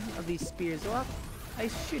 1 of these spears up, I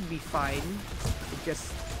should be fine to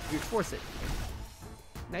just brute force it.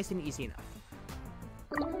 Nice and easy enough.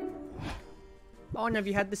 How long have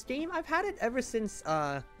you had this game? I've had it ever since,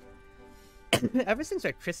 ever since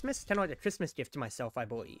like Christmas, kind of like a Christmas gift to myself, I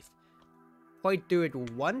believe. Played through it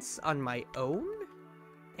once on my own,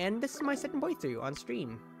 and this is my 2nd playthrough on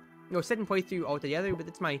stream. No, 2nd playthrough altogether, but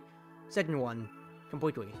it's my 2nd one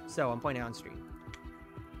completely, so I'm playing it on stream.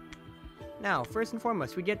 Now, first and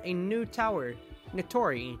foremost, we get a new tower,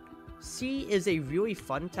 Notori. C is a really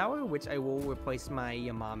fun tower, which I will replace my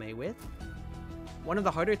Yamame with. One of the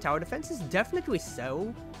harder tower defenses, definitely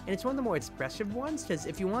so, and it's one of the more expressive ones, because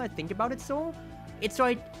if you want to think about it so, it's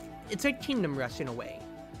like Kingdom Rush in a way.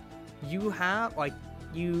 You have, like,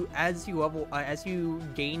 as you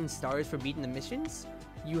gain stars for beating the missions,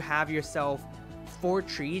 you have yourself 4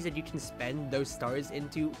 trees that you can spend those stars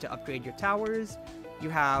into to upgrade your towers. You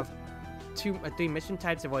have 3 mission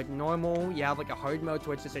types of like normal. You have like a hard mode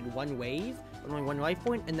where it's just like 1 wave, only 1 life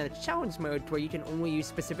point, and then a challenge mode where you can only use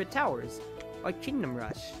specific towers, like Kingdom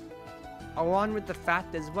Rush. Along with the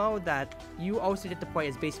fact as well that you also get to play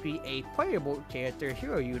as basically a playable character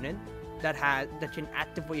hero unit that can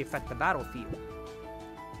actively affect the battlefield.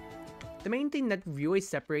 The main thing that really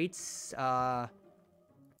separates I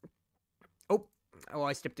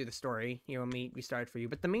skipped through the story. Here, let me restart for you.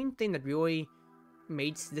 But the main thing that really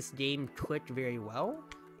makes this game click very well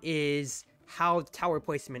is how tower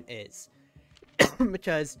placement is.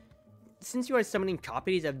 Because since you are summoning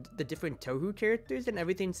copies of the different Touhou characters and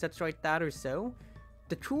everything such like that or so,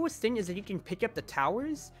 the coolest thing is that you can pick up the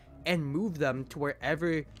towers and move them to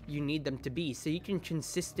wherever you need them to be, so you can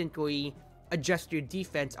consistently adjust your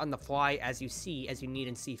defense on the fly as you need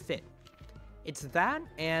and see fit. It's that,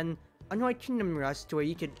 and unlike Kingdom Rush, to where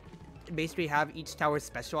you could basically have each tower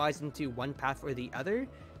specialized into one path or the other,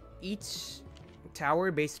 each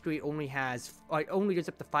tower basically only goes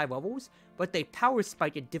up to 5 levels, but they power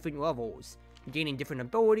spike at different levels, gaining different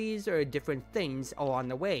abilities or different things along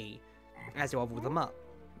the way as you level them up.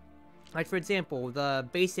 Like, for example, the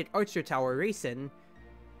basic Archer Tower Racing,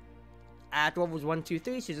 at levels 1, 2,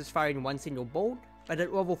 3, she's just firing one single bolt, but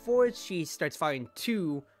at level 4, she starts firing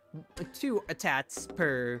two attacks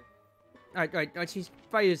per... she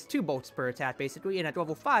fires 2 bolts per attack, basically, and at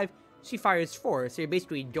level 5, she fires 4, so you're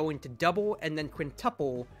basically going to double and then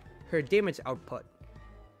quintuple her damage output.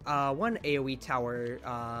 One AoE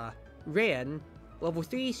tower, Ran, level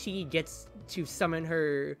 3, she gets to summon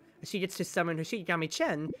her Shikigami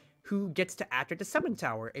Chen, who gets to act at the summon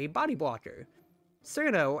tower, a body blocker.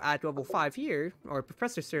 Cerno at level 5 here, or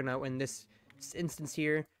Professor Cerno in this instance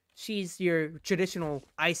here, she's your traditional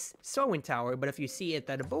ice slowing tower, but if you see at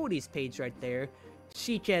that abilities page right there,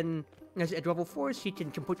 she can, at level 4, she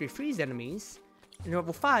can completely freeze enemies, and at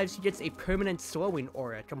level 5, she gets a permanent slowing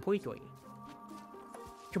aura completely.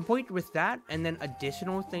 Complete with that, and then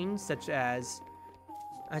additional things such as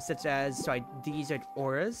these are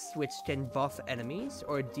auras, which can buff enemies,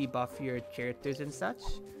 or debuff your characters and such,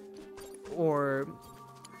 or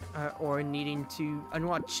needing to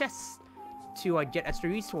unlock chests to get extra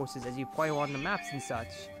resources as you play along the maps and such.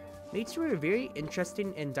 Makes for a very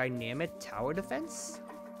interesting and dynamic tower defense,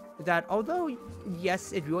 that although,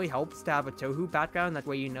 yes, it really helps to have a Touhou background, that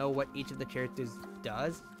way you know what each of the characters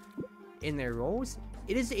does in their roles,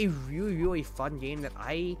 it is a really, really fun game that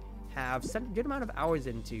I have spent a good amount of hours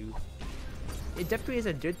into. It definitely is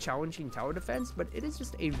a good, challenging tower defense, but it is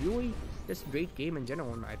just a really great game in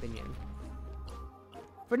general, in my opinion.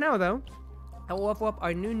 For now, though, I will level up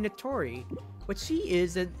our new Notori. What she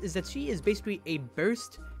is that she is basically a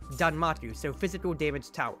burst Danmaku, so physical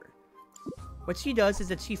damage tower. What she does is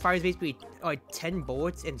that she fires basically 10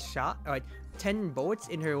 bullets in 10 bullets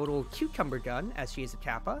in her little cucumber gun, as she is a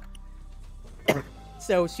Kappa.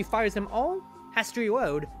 So she fires them all, has to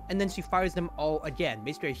reload, and then she fires them all again.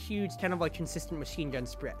 Basically a huge, kind of consistent machine gun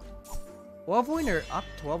spread. Leveling her up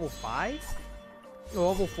to level 5, or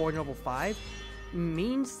level 4 and level 5,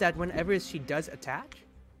 means that whenever she does attack,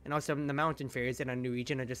 and also the mountain fairies in a new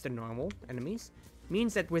region are just the normal enemies,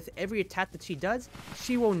 means that with every attack that she does,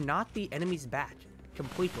 she will knock the enemies back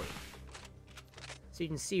completely. So you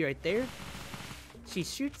can see right there, she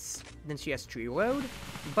shoots, then she has to reload,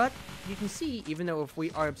 but you can see, even though if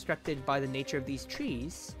we are obstructed by the nature of these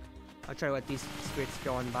trees, I'll try to let these spirits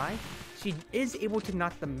go on by, she is able to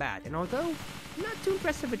knock them back, and although not too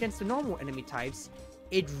impressive against the normal enemy types,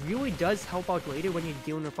 it really does help out later when you're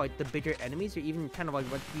dealing with the bigger enemies, or even kind of what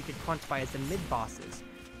you could quantify as the mid-bosses,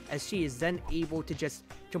 as she is then able to just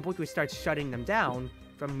completely start shutting them down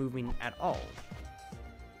from moving at all.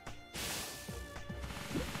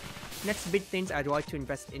 Next big things I'd like to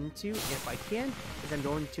invest into, if I can, is I'm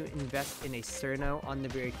going to invest in a Cerno on the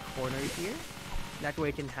very corner here. That way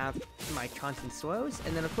I can have my constant slows,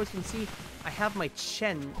 and then of course you can see I have my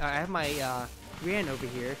Ran over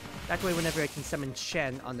here. That way whenever I can summon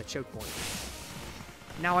Shen on the choke point.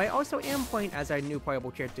 Now I also am playing as our new playable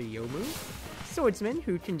character Yomu, Swordsman,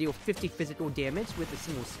 who can deal 50 physical damage with a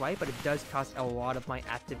single swipe, but it does cost a lot of my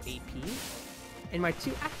active AP. And my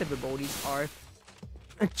 2 active abilities are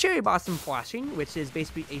a Cherry Blossom Flashing, which is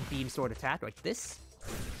basically a beam sword attack like this,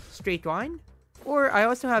 Straight Line, or I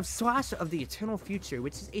also have Slash of the Eternal Future,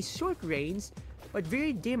 which is a short range but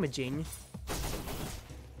very damaging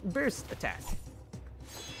burst attack.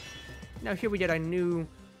 Now here we get our new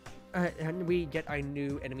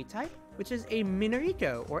enemy type, which is a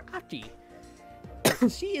Minariko or Aki.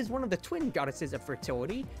 She is one of the twin goddesses of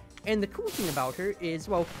fertility, and the cool thing about her is,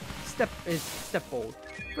 well, stepfold.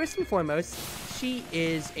 First and foremost, she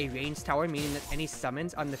is a range tower, meaning that any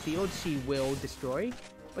summons on the field she will destroy.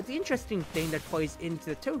 But the interesting thing that plays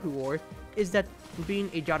into the Touhou lore is that, being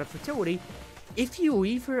a god of fertility, if you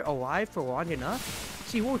leave her alive for long enough,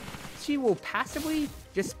 she will passively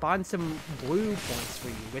just spawn some blue points for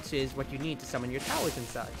you, which is what you need to summon your towers and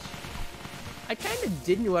such. I kind of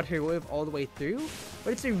didn't let her live all the way through,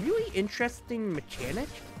 but it's a really interesting mechanic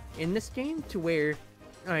in this game to where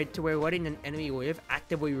letting an enemy live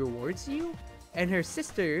actively rewards you. And her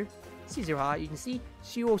sister, Shizuha, you can see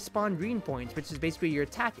she will spawn green points, which is basically your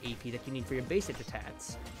attack AP that you need for your basic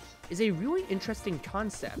attacks. Is a really interesting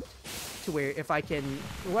concept to where if I can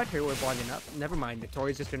let her live long enough, never mind,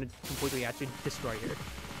 Notori's just going to completely actually destroy her.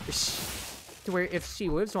 to where if she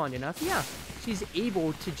lives long enough, yeah, she's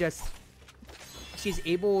able to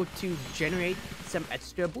generate some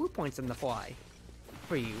extra blue points on the fly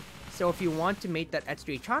for you. So if you want to make that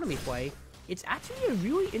extra economy play, it's actually a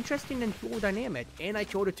really interesting and cool dynamic. And I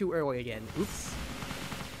killed it too early again. Oops.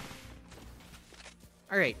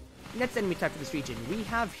 Alright, next enemy type for this region, we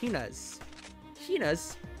have Hinas.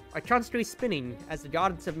 Hinas are constantly spinning as the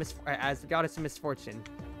goddess of misfortune.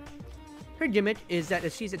 Her gimmick is that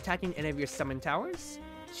if she's attacking any of your summon towers,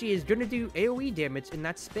 she is gonna do AoE damage in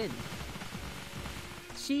that spin.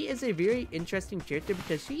 She is a very interesting character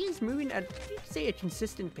because she is moving at, you could say, a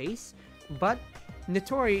consistent pace, but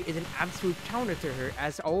Notori is an absolute counter to her,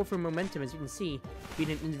 as all of her momentum, as you can see,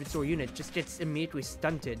 being an individual unit, just gets immediately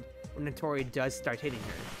stunted when Notori does start hitting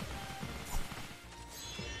her.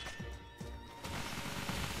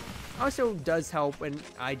 Also does help when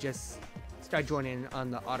I just start joining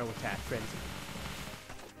on the auto attack frenzy.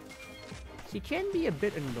 She can be a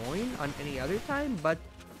bit annoying on any other time, but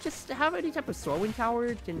just to have any type of slowing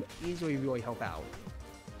tower can easily really help out.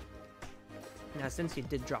 Now, since he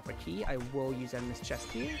did drop a key, I will use that in this chest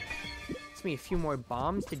here. It's me a few more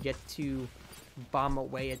bombs to get to bomb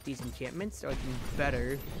away at these encampments, so I can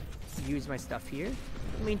better use my stuff here.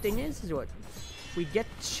 The main thing is what? We get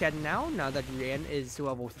Chen now that Ran is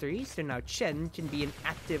level 3, so now Chen can be an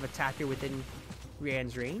active attacker within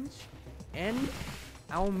Ran's range. And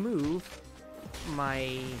I'll move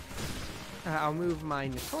my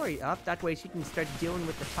Notori up, that way she can start dealing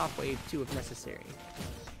with the top wave too if necessary.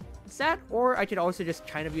 It's that, or I could also just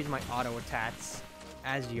kind of use my auto attacks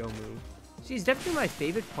as Yomu. She's definitely my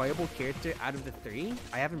favorite playable character out of the 3.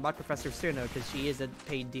 I haven't bought Professor Cerno because she is a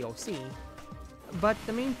paid DLC. But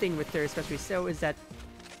the main thing with her, especially so, is that,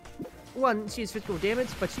 one, she has physical damage,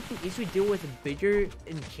 but she can easily deal with bigger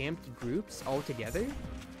encamped groups altogether,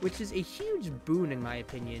 which is a huge boon in my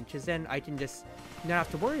opinion, because then I can just not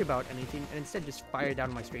have to worry about anything and instead just fire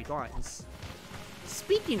down my straight lines.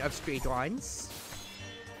 Speaking of straight lines,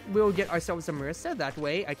 we'll get ourselves a Marissa, that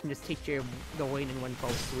way I can just take care of the lane in one fell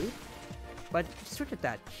swoop. But just look at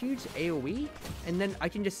that, huge AoE, and then I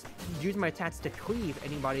can just use my attacks to cleave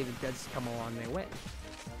anybody that does come along their way.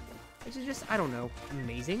 Which is just, I don't know,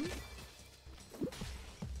 amazing.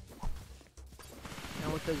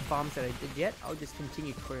 Now with those bombs that I did get, I'll just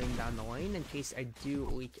continue clearing down the lane in case I do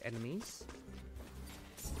leak enemies.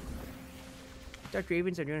 Dark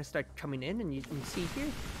Ravens are going to start coming in, and you can see here,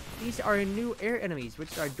 these are new air enemies,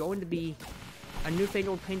 which are going to be a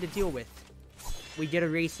newfangled pain to deal with. We get a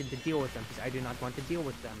race in to deal with them, because I do not want to deal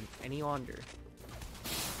with them any longer.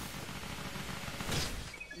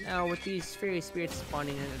 Now, with these fairy spirits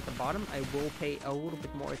spawning in at the bottom, I will pay a little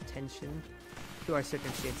bit more attention to our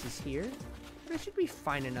circumstances here. But I should be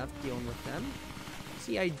fine enough dealing with them.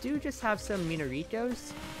 See, I do just have some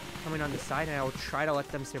Minoritos coming on the side, and I will try to let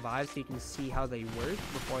them survive so you can see how they work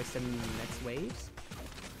before I send them the next waves.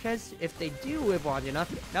 Because if they do live long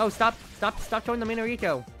enough... No, stop throwing the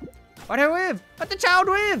Minorito! Let her live! Let the child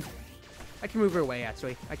live! I can move her away,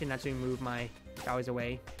 actually. I can actually move my towers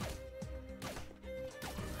away.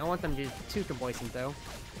 I don't want them to be too complacent, though.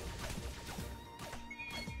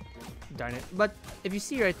 Darn it. But if you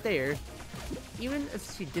see right there, even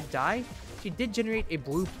if she did die, she did generate a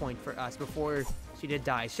blue point for us before she did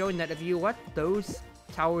die, showing that if you let those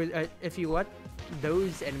towers, if you let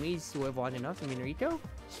those enemies live long enough in Minorito,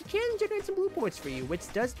 she can generate some blue points for you,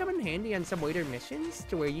 which does come in handy on some later missions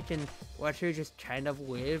to where you can let her just kind of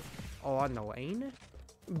live on the lane.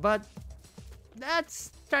 But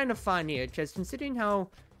that's kind of fun here, because considering how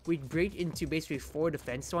we break into basically 4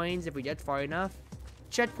 defense lanes if we get far enough,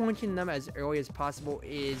 checkpointing them as early as possible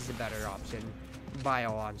is a better option by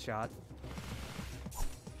a long shot.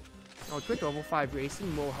 Now, a quick level 5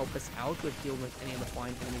 racing will help us out with dealing with any of the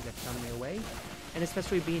flying enemies that come their way, and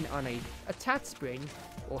especially being on a attack spring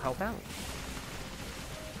will help out.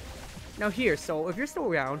 Now here, so if you're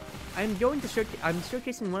still around, I'm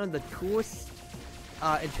showcasing one of the coolest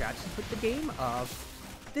interactions with the game of,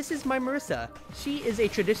 this is my Marissa. She is a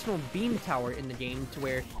traditional beam tower in the game to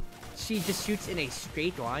where she just shoots in a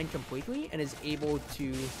straight line completely and is able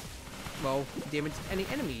to, well, damage any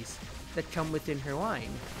enemies that come within her line.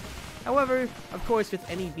 However, of course, with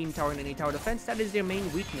any beam tower and any tower defense, that is their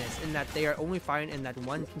main weakness, in that they are only firing in that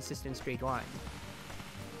one consistent straight line.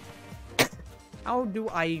 How do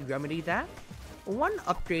I remedy that? One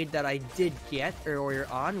upgrade that I did get earlier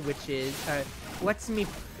on, which is lets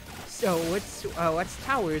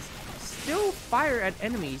towers still fire at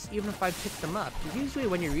enemies even if I pick them up. Usually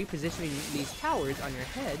when you're repositioning these towers on your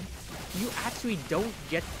head, you actually don't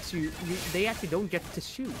get to, they actually don't get to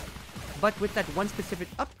shoot. But with that one specific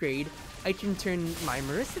upgrade, I can turn my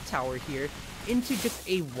Marissa tower here into just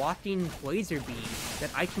a walking laser beam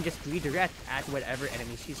that I can just redirect at whatever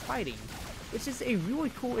enemy she's fighting, which is a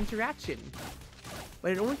really cool interaction.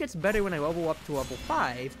 But it only gets better when I level up to level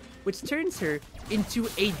 5, which turns her into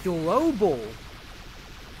a global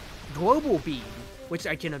beam, which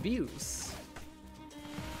I can abuse,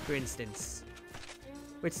 for instance.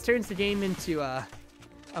 Which turns the game into a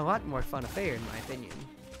lot more fun affair, in my opinion.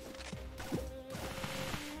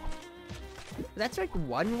 That's like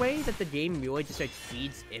one way that the game really just like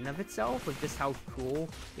feeds in of itself with just how cool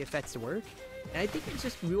the effects work, and I think it's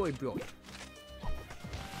just really brilliant.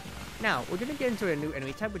 Now, we're gonna get into a new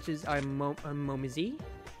enemy type, which is Momizi.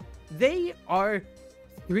 They are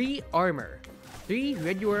 3 armor. 3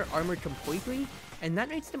 regular armor completely, and that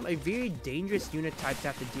makes them a very dangerous unit type to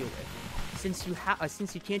have to deal with, since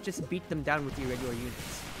you can't just beat them down with your regular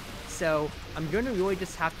units. So I'm gonna really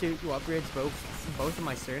just have to upgrade both of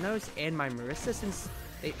my Cernos and my Marissa, since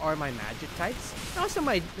they are my magic types, and also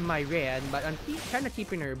my Ran, but I'm kind of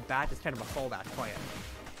keeping her Bat as kind of a fallback plan.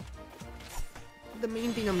 The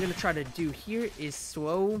main thing I'm gonna try to do here is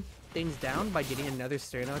slow things down by getting another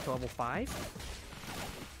Cerno to level 5.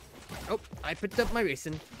 Oh, I picked up my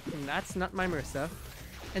Racing, and that's not my Marissa.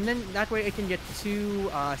 And then that way I can get 2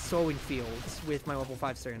 slowing fields with my level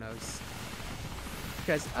 5 Cernos.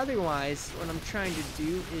 Because otherwise, what I'm trying to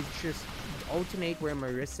do is just alternate where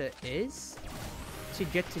Marissa is to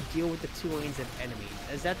get to deal with the 2 lanes of enemies.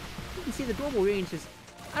 As that, you can see the global range is,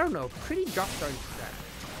 I don't know, pretty drop darn cracked.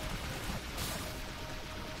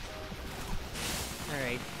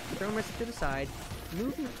 Alright, throw Marissa to the side,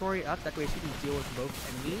 move Victoria up, that way she can deal with both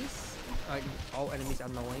enemies, all enemies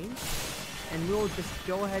on the lane. And we'll just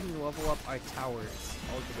go ahead and level up our towers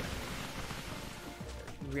altogether.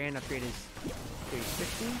 Grand upgrade is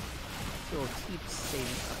 350, so we'll keep saving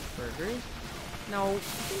up for her. Now, the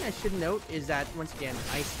thing I should note is that, once again,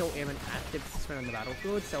 I still am an active participant on the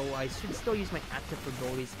battlefield, so I should still use my active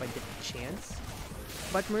abilities if I get the chance.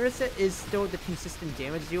 But Marissa is still the consistent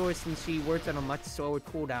damage dealer, since she works on a much slower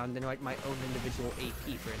cooldown than like my own individual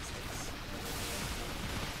AP, for instance.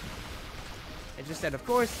 It's just that, of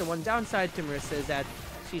course, the one downside to Marissa is that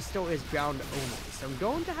she still is ground only, so I'm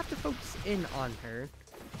going to have to focus in on her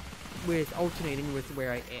with alternating with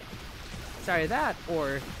where I am. It's either that,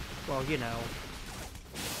 or, well, you know,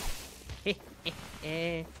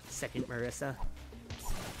 second Marissa.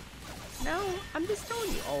 Now, I'm just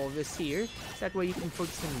telling you all of this here, so that way you can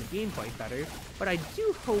focus on the gameplay better, but I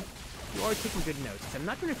do hope you are taking good notes. I'm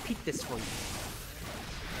not going to repeat this for you.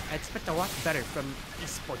 I expect a lot better from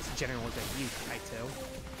esports generals like you, Kaito.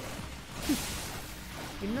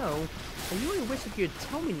 You know, I really wish that you'd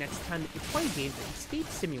tell me next time that you play games like Escape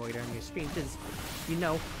Simulator on your stream, because, you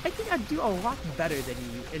know, I think I'd do a lot better than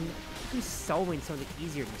you in solving some of the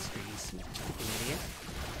easier mysteries, you freaking idiot.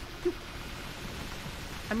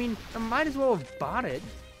 I mean, I might as well have bought it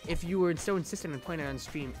if you were so insistent on playing it on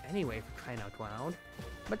stream anyway, for crying out loud.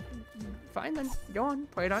 But, fine then, go on,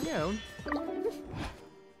 play it on your own.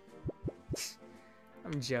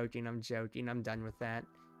 I'm joking, I'm done with that.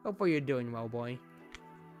 Hopefully you're doing well, boy.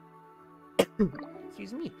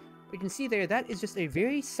 Excuse me. You can see there, that is just a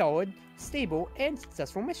very solid, stable, and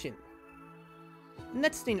successful mission. The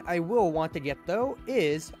next thing I will want to get, though,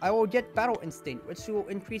 is I will get Battle Instinct, which will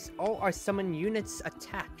increase all our summon units'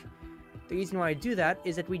 attack. The reason why I do that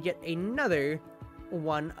is that we get another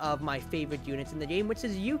one of my favorite units in the game, which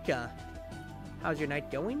is Yuka. How's your night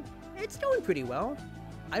going? It's going pretty well.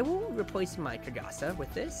 I will replace my Kagasa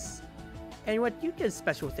with this. And what Yuka's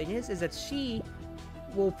special thing is that she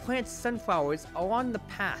will plant sunflowers along the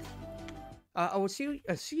path.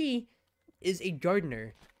 She is a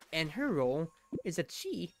gardener, and her role is that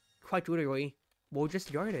she, quite literally, will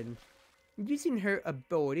just garden. Using her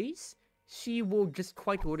abilities, she will just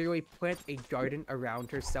quite literally plant a garden around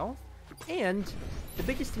herself, and the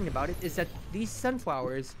biggest thing about it is that these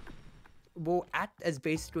sunflowers will act as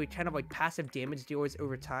basically kind of like passive damage dealers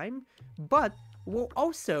over time, but will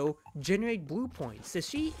also generate blue points. So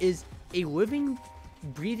she is a living,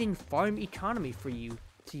 breathing farm economy for you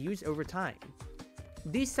to use over time.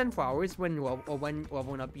 These sunflowers, when leveling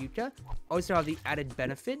up Yuka, also have the added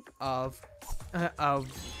benefit of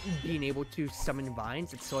being able to summon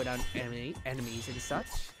vines that slow down enemies and such.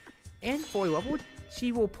 And fully leveled,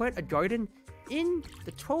 she will put a garden in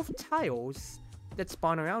the 12 tiles that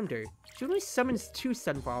spawn around her. She only summons 2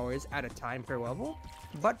 sunflowers at a time per level,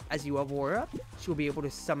 but as you level her up, she'll be able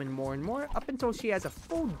to summon more and more up until she has a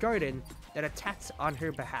full garden that attacks on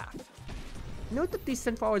her behalf. Note that these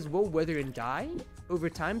sunflowers will wither and die over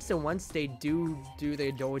time, so once they do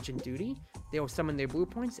their diligent duty, they will summon their blue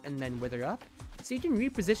points and then wither up. So you can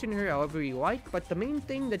reposition her however you like, but the main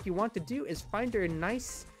thing that you want to do is find her a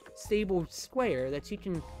nice, stable square that she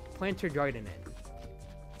can plant her garden in.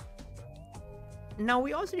 Now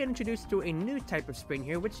we also get introduced to a new type of spring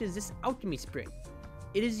here, which is this alchemy spring.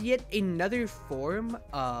 It is yet another form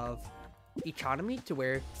of economy to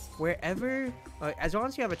where wherever, as long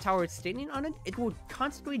as you have a tower standing on it, it will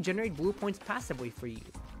constantly generate blue points passively for you.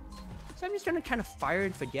 So I'm just trying to kind of fire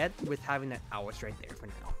and forget with having that Alice right there for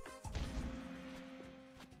now.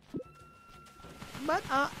 But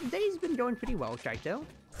day's been going pretty well, Chaito.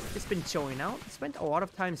 Just been chilling out. Spent a lot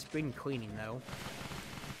of time spring cleaning though.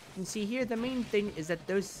 You can see here the main thing is that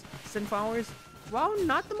those sunflowers, while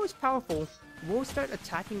not the most powerful, will start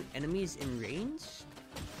attacking enemies in range.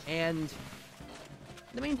 And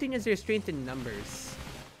the main thing is their strength in numbers.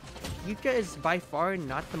 Yuka is by far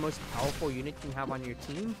not the most powerful unit you can have on your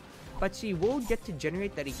team, but she will get to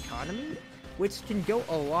generate that economy, which can go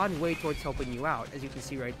a long way towards helping you out, as you can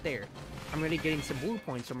see right there. I'm really getting some blue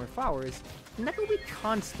points from her flowers, and that will be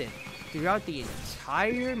constant throughout the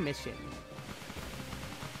entire mission.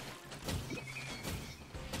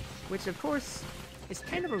 Which, of course, is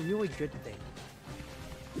kind of a really good thing.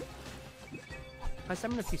 I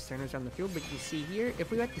summoned a few Cerners on the field, but you see here,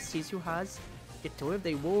 if we let the Sizuhas get to live,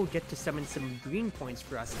 they will get to summon some green points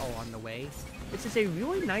for us all on the way. This is a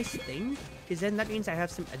really nice thing, because then that means I have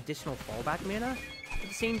some additional fallback mana. At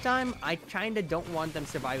the same time, I kinda don't want them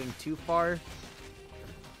surviving too far.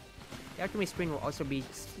 The Alchemy Spring will also be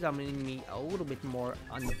summoning me a little bit more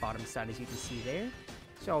on the bottom side, as you can see there.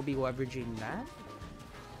 So I'll be leveraging that.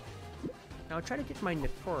 Now I'll try to get my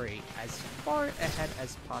Notori as far ahead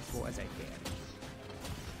as possible as I can.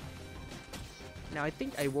 Now I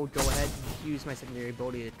think I will go ahead and use my secondary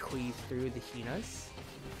ability to cleave through the Hinas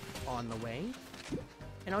on the way.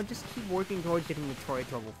 And I'll just keep working towards getting Notori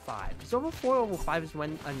to level 5. Because level 4, level 5 is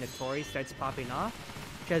when a Notori starts popping off.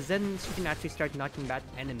 Because then she can actually start knocking back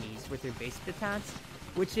enemies with her basic attacks,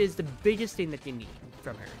 which is the biggest thing that you need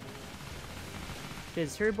from her.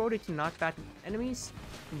 Because her ability to knock back enemies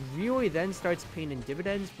really then starts paying in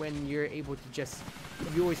dividends when you're able to just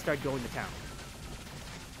really start going to town.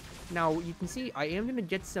 Now, you can see I am going to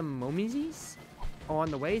get some Momizis on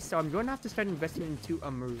the way, so I'm going to have to start investing into a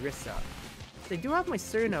Marissa. So I do have my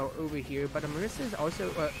Cerno over here, but a Marissa is also,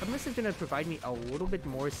 Marissa's going to provide me a little bit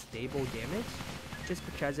more stable damage, just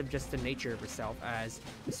because of just the nature of herself, as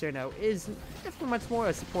Cerno is definitely much more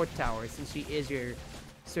a support tower, since she is your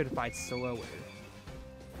certified slower.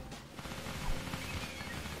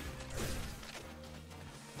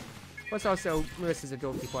 Plus also, Marissa's a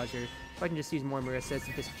guilty pleasure. If I can just use more Marissas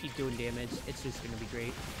and just keep doing damage, it's just going to be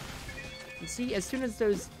great. And see, as soon as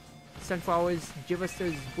those sunflowers give us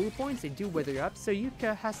those blue points, they do wither up, so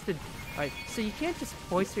Yuka has to... so you can't just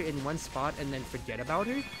place her in one spot and then forget about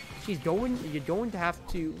her. You're going to have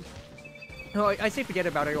to... No, I say forget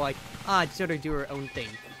about her, like, just let her do her own thing.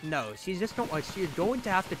 No, she's just going... you're going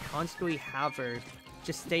to have to constantly have her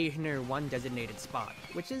just stay in her one designated spot,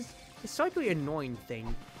 which is a slightly annoying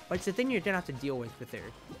thing. But it's the thing you're gonna have to deal with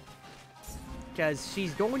her. Because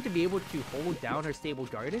she's going to be able to hold down her stable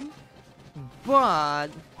garden. But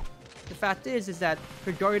the fact is that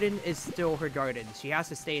her garden is still her garden. She has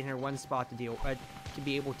to stay in her one spot to be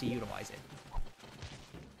able to utilize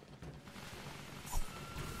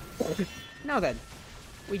it. Now then,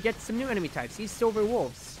 we get some new enemy types. These Silver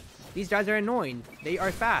Wolves. These guys are annoying. They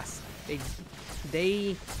are fast.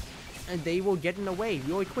 They will get in the way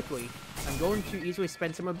really quickly. I'm going to easily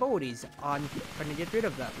spend some abilities on trying to get rid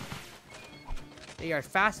of them. They are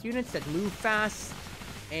fast units that move fast,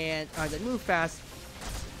 and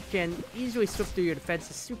can easily slip through your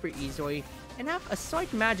defenses super easily, and have a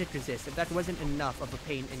slight magic resist if that wasn't enough of a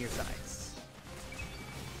pain in your sides.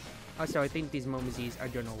 Also, I think these Momizis are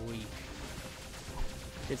gonna leave,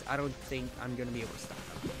 because I don't think I'm gonna be able to stop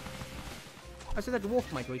them. Also, that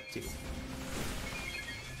wolf might leave too.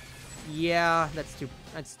 Yeah,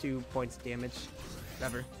 that's 2 points damage.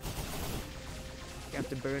 Whatever. You have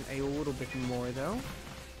to burn a little bit more though.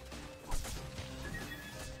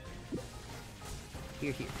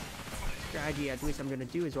 Here. Strategy at least I'm gonna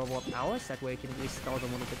do is level up Alice, that way I can at least stall them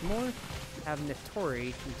a little bit more. Have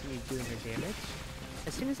Notori continue doing her damage.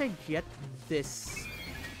 As soon as I get this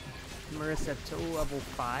Marissa to level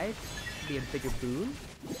 5, it'll be a bigger boon,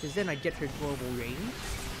 because then I get her global range.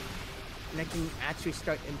 and I can actually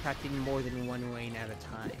start impacting more than one lane at a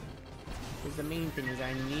time. Because the main thing is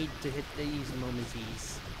I need to hit these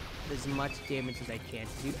Momozis as much damage as I can,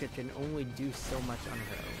 because Yuka can only do so much on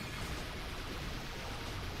her own.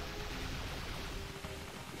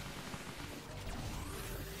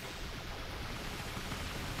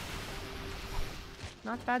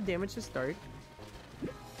 Not bad damage to start.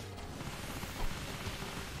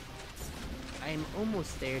 I am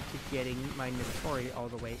almost there to getting my Notori all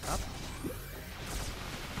the way up.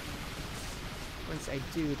 Once I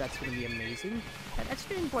do, that's going to be amazing. That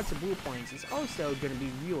extra imports of blue points is also going to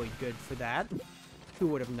be really good for that. Who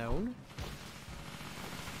would have known?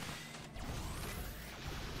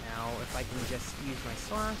 Now, if I can just use my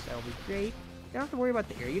slash, that'll be great. Don't have to worry about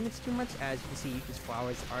the air units too much, as you can see, Yuka's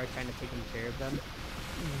flowers are kind of taking care of them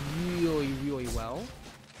really, really well.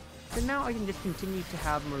 So now I can just continue to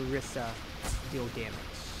have Marissa deal damage.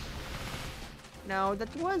 Now,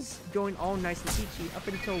 that was going all nice and peachy up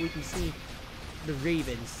until we can see the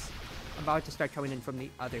Ravens about to start coming in from the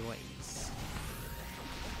other lanes.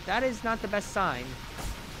 That is not the best sign,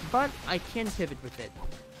 but I can pivot with it.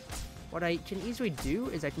 What I can easily do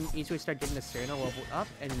is I can easily start getting the Serena level up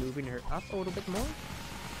and moving her up a little bit more.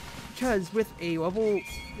 Because with a level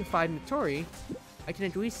 5 Notori, I can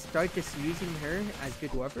at least start just using her as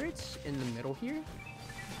good leverage in the middle here,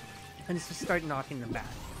 and just start knocking them back.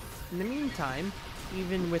 In the meantime,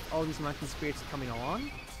 even with all these mountain spirits coming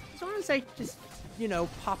along, as long as I just, you know,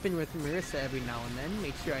 pop in with Marissa every now and then,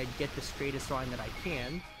 make sure I get the straightest line that I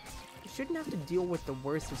can, I shouldn't have to deal with the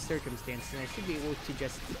worst of circumstances, and I should be able to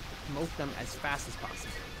just moat them as fast as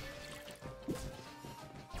possible.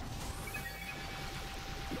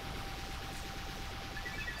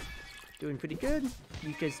 Doing pretty good.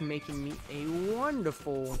 Yuka's making me a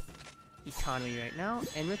wonderful economy right now,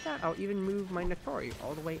 and with that, I'll even move my Notori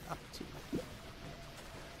all the way up to.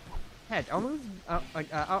 Heck, I'll move.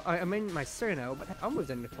 I'm in my Cerno, but I'll move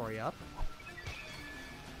the Notori up.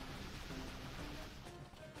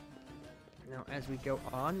 Now, as we go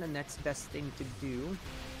on, the next best thing to do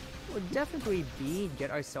would definitely be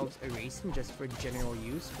get ourselves a Racing just for general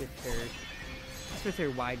use with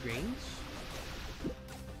her wide range.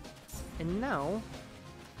 And now,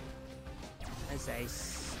 as I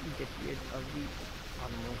get rid of the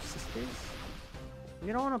Animal Sisters,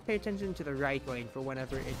 you're gonna want to pay attention to the right lane for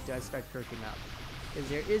whenever it does start perking up, because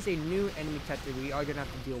there is a new enemy type that we are gonna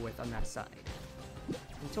have to deal with on that side.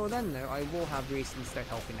 Until then, though, I will have Racing start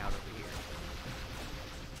helping out over here.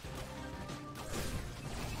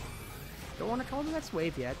 Don't want to call the next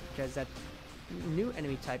wave yet, because that new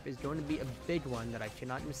enemy type is going to be a big one that I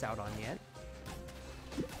cannot miss out on yet.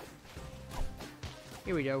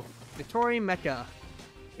 Here we go. Notori Mecha.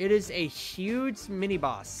 It is a huge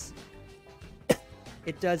mini-boss.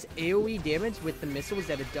 It does AoE damage with the missiles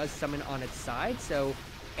that it does summon on its side, so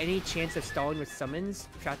any chance of stalling with summons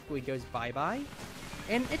practically goes bye-bye.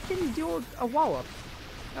 And it can do a wallop.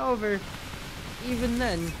 However, even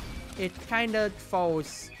then, it kinda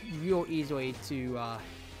falls real easily to her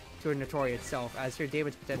Notori itself, as her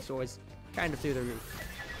damage potential is kind of through the roof.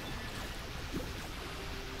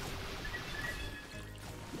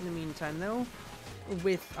 In the meantime, though,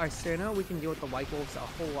 with our Cerno, we can deal with the White Wolves a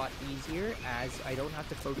whole lot easier, as I don't have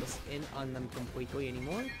to focus in on them completely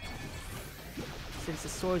anymore. Since the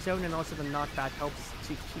Solar Zone and also the knockback helps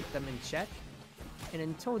to keep them in check. And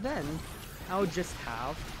until then, I'll just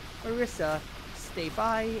have Marissa stay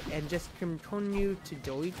by and just continue to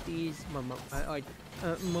delete these Momozis.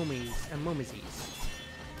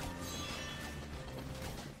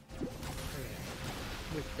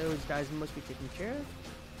 With those guys mostly taken care of,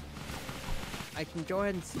 I can go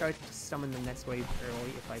ahead and start to summon the next wave early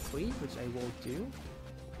if I please, which I will do.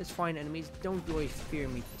 These flying enemies don't really fear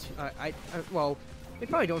me well, they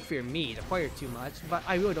probably don't fear me, the player, too much, but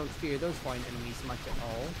I really don't fear those flying enemies much at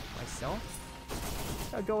all, myself.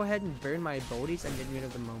 So I'll go ahead and burn my abilities and get rid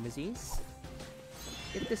of the Momozis.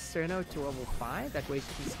 Get this Cerno to level 5, that way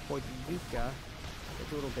she can support Yuka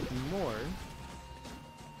a little bit more.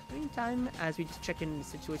 Meantime, as we just check in the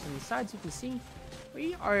situation on the sides, you can see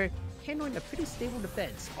we are handling a pretty stable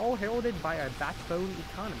defense, all heralded by our backbone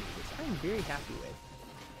economy, which I'm very happy with.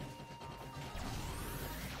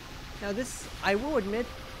 Now this, I will admit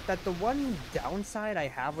that the one downside I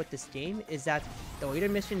have with this game is that the later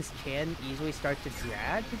missions can easily start to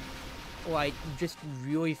drag, like just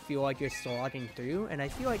really feel like you're slogging through, and I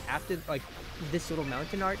feel like after like this little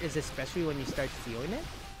mountain art is especially when you start feeling it.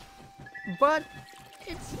 But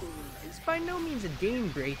it's by no means a game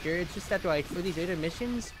breaker. It's just that like for these later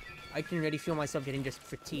missions, I can already feel myself getting just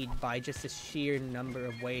fatigued by just the sheer number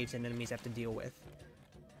of waves and enemies I have to deal with.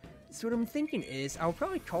 So what I'm thinking is I'll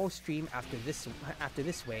probably call stream after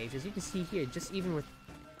this wave. As you can see here, just even with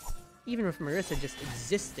Marissa just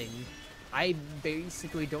existing, I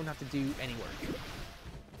basically don't have to do any work.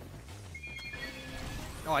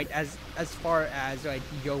 Alright, as far as like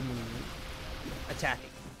Yomu attacking.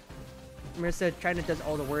 Marissa kind of does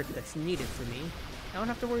all the work that's needed for me. I don't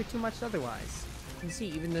have to worry too much otherwise. You can see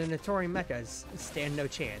even the Notori mechas stand no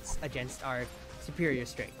chance against our superior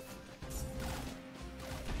strength.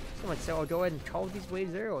 So much so I'll go ahead and call these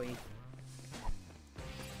waves early.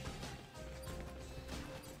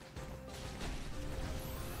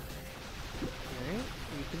 Alright,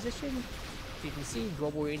 reposition. You can see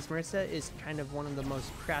Global Range Marissa is kind of one of the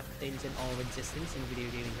most craft things in all of existence in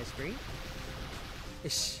video gaming history.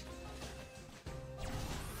 Ish.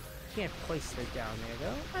 Can't place her down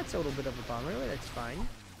there though. That's a little bit of a bummer, but that's fine.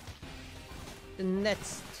 The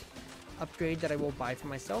next upgrade that I will buy for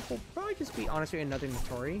myself will probably just be honestly another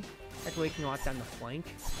Notori. That way I can lock down the flank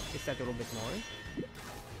just that little bit more.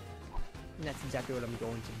 And that's exactly what I'm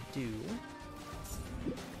going to do.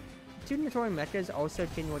 Two Notori mechas also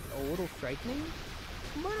can look a little frightening,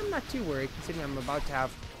 but I'm not too worried considering I'm about to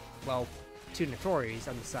have, well, two Notoris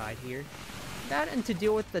on the side here. That and to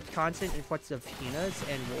deal with the constant influx of hyenas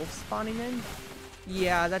and wolves spawning in,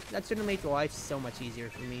 yeah, that's gonna make life so much easier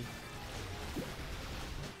for me.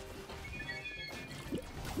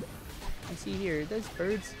 You see here, those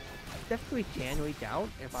birds definitely can leak out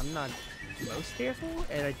if I'm not most careful,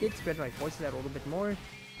 and I did spread my forces out a little bit more.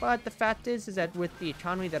 But the fact is that with the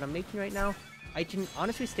economy that I'm making right now, I can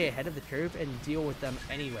honestly stay ahead of the curve and deal with them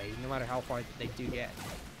anyway, no matter how far they do get.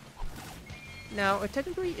 Now, it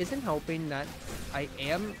technically isn't helping that I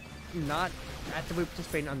am not actively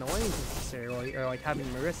participating on the lanes necessarily, or like having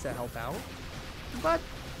Marissa help out, but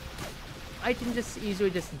I can just easily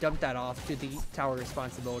just dump that off to the tower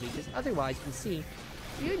responsibility, because otherwise you can see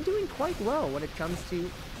we're doing quite well when it comes to,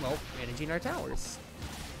 well, managing our towers.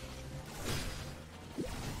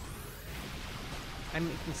 I'm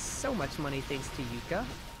making so much money thanks to Yuka,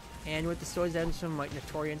 and with the stores down from like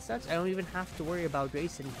Notori and such, I don't even have to worry about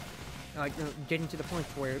racing, getting to the point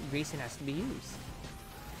where racing has to be used.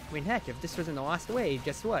 I mean, heck, if this wasn't the last wave,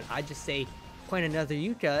 guess what? I'd just say, plant another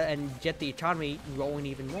Yuka and get the economy rolling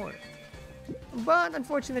even more. But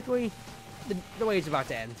unfortunately, the wave's about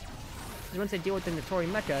to end. Because once I deal with the Notori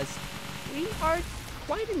mechas, we are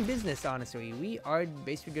quite in business, honestly. We are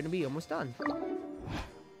basically going to be almost done.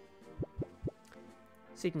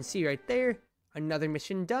 So you can see right there, another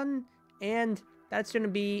mission done, and that's going to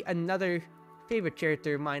be another favorite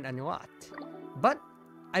character of mine unlocked. But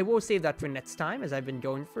I will save that for next time, as I've been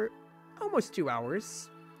going for almost 2 hours.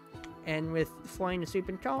 And with flying to sweep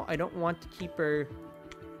and call, I don't want to keep her,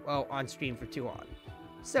 well, on stream for too long.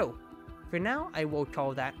 So, for now, I will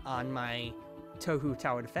call that on my Touhou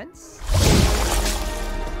Tower Defense.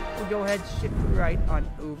 We'll go ahead, shift right on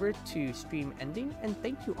over to stream ending, and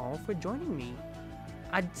thank you all for joining me.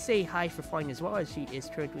 I'd say hi for Flying as well, as she is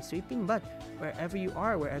currently sweeping, but wherever you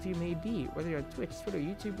are, wherever you may be, whether you're on Twitch, Twitter,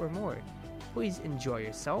 YouTube, or more, please enjoy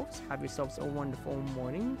yourselves, have yourselves a wonderful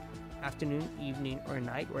morning, afternoon, evening, or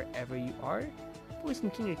night, wherever you are. Please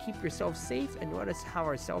continue to keep yourselves safe, and let us have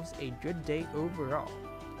ourselves a good day overall.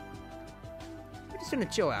 We're just gonna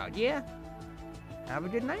chill out, yeah? Have a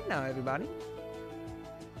good night now, everybody.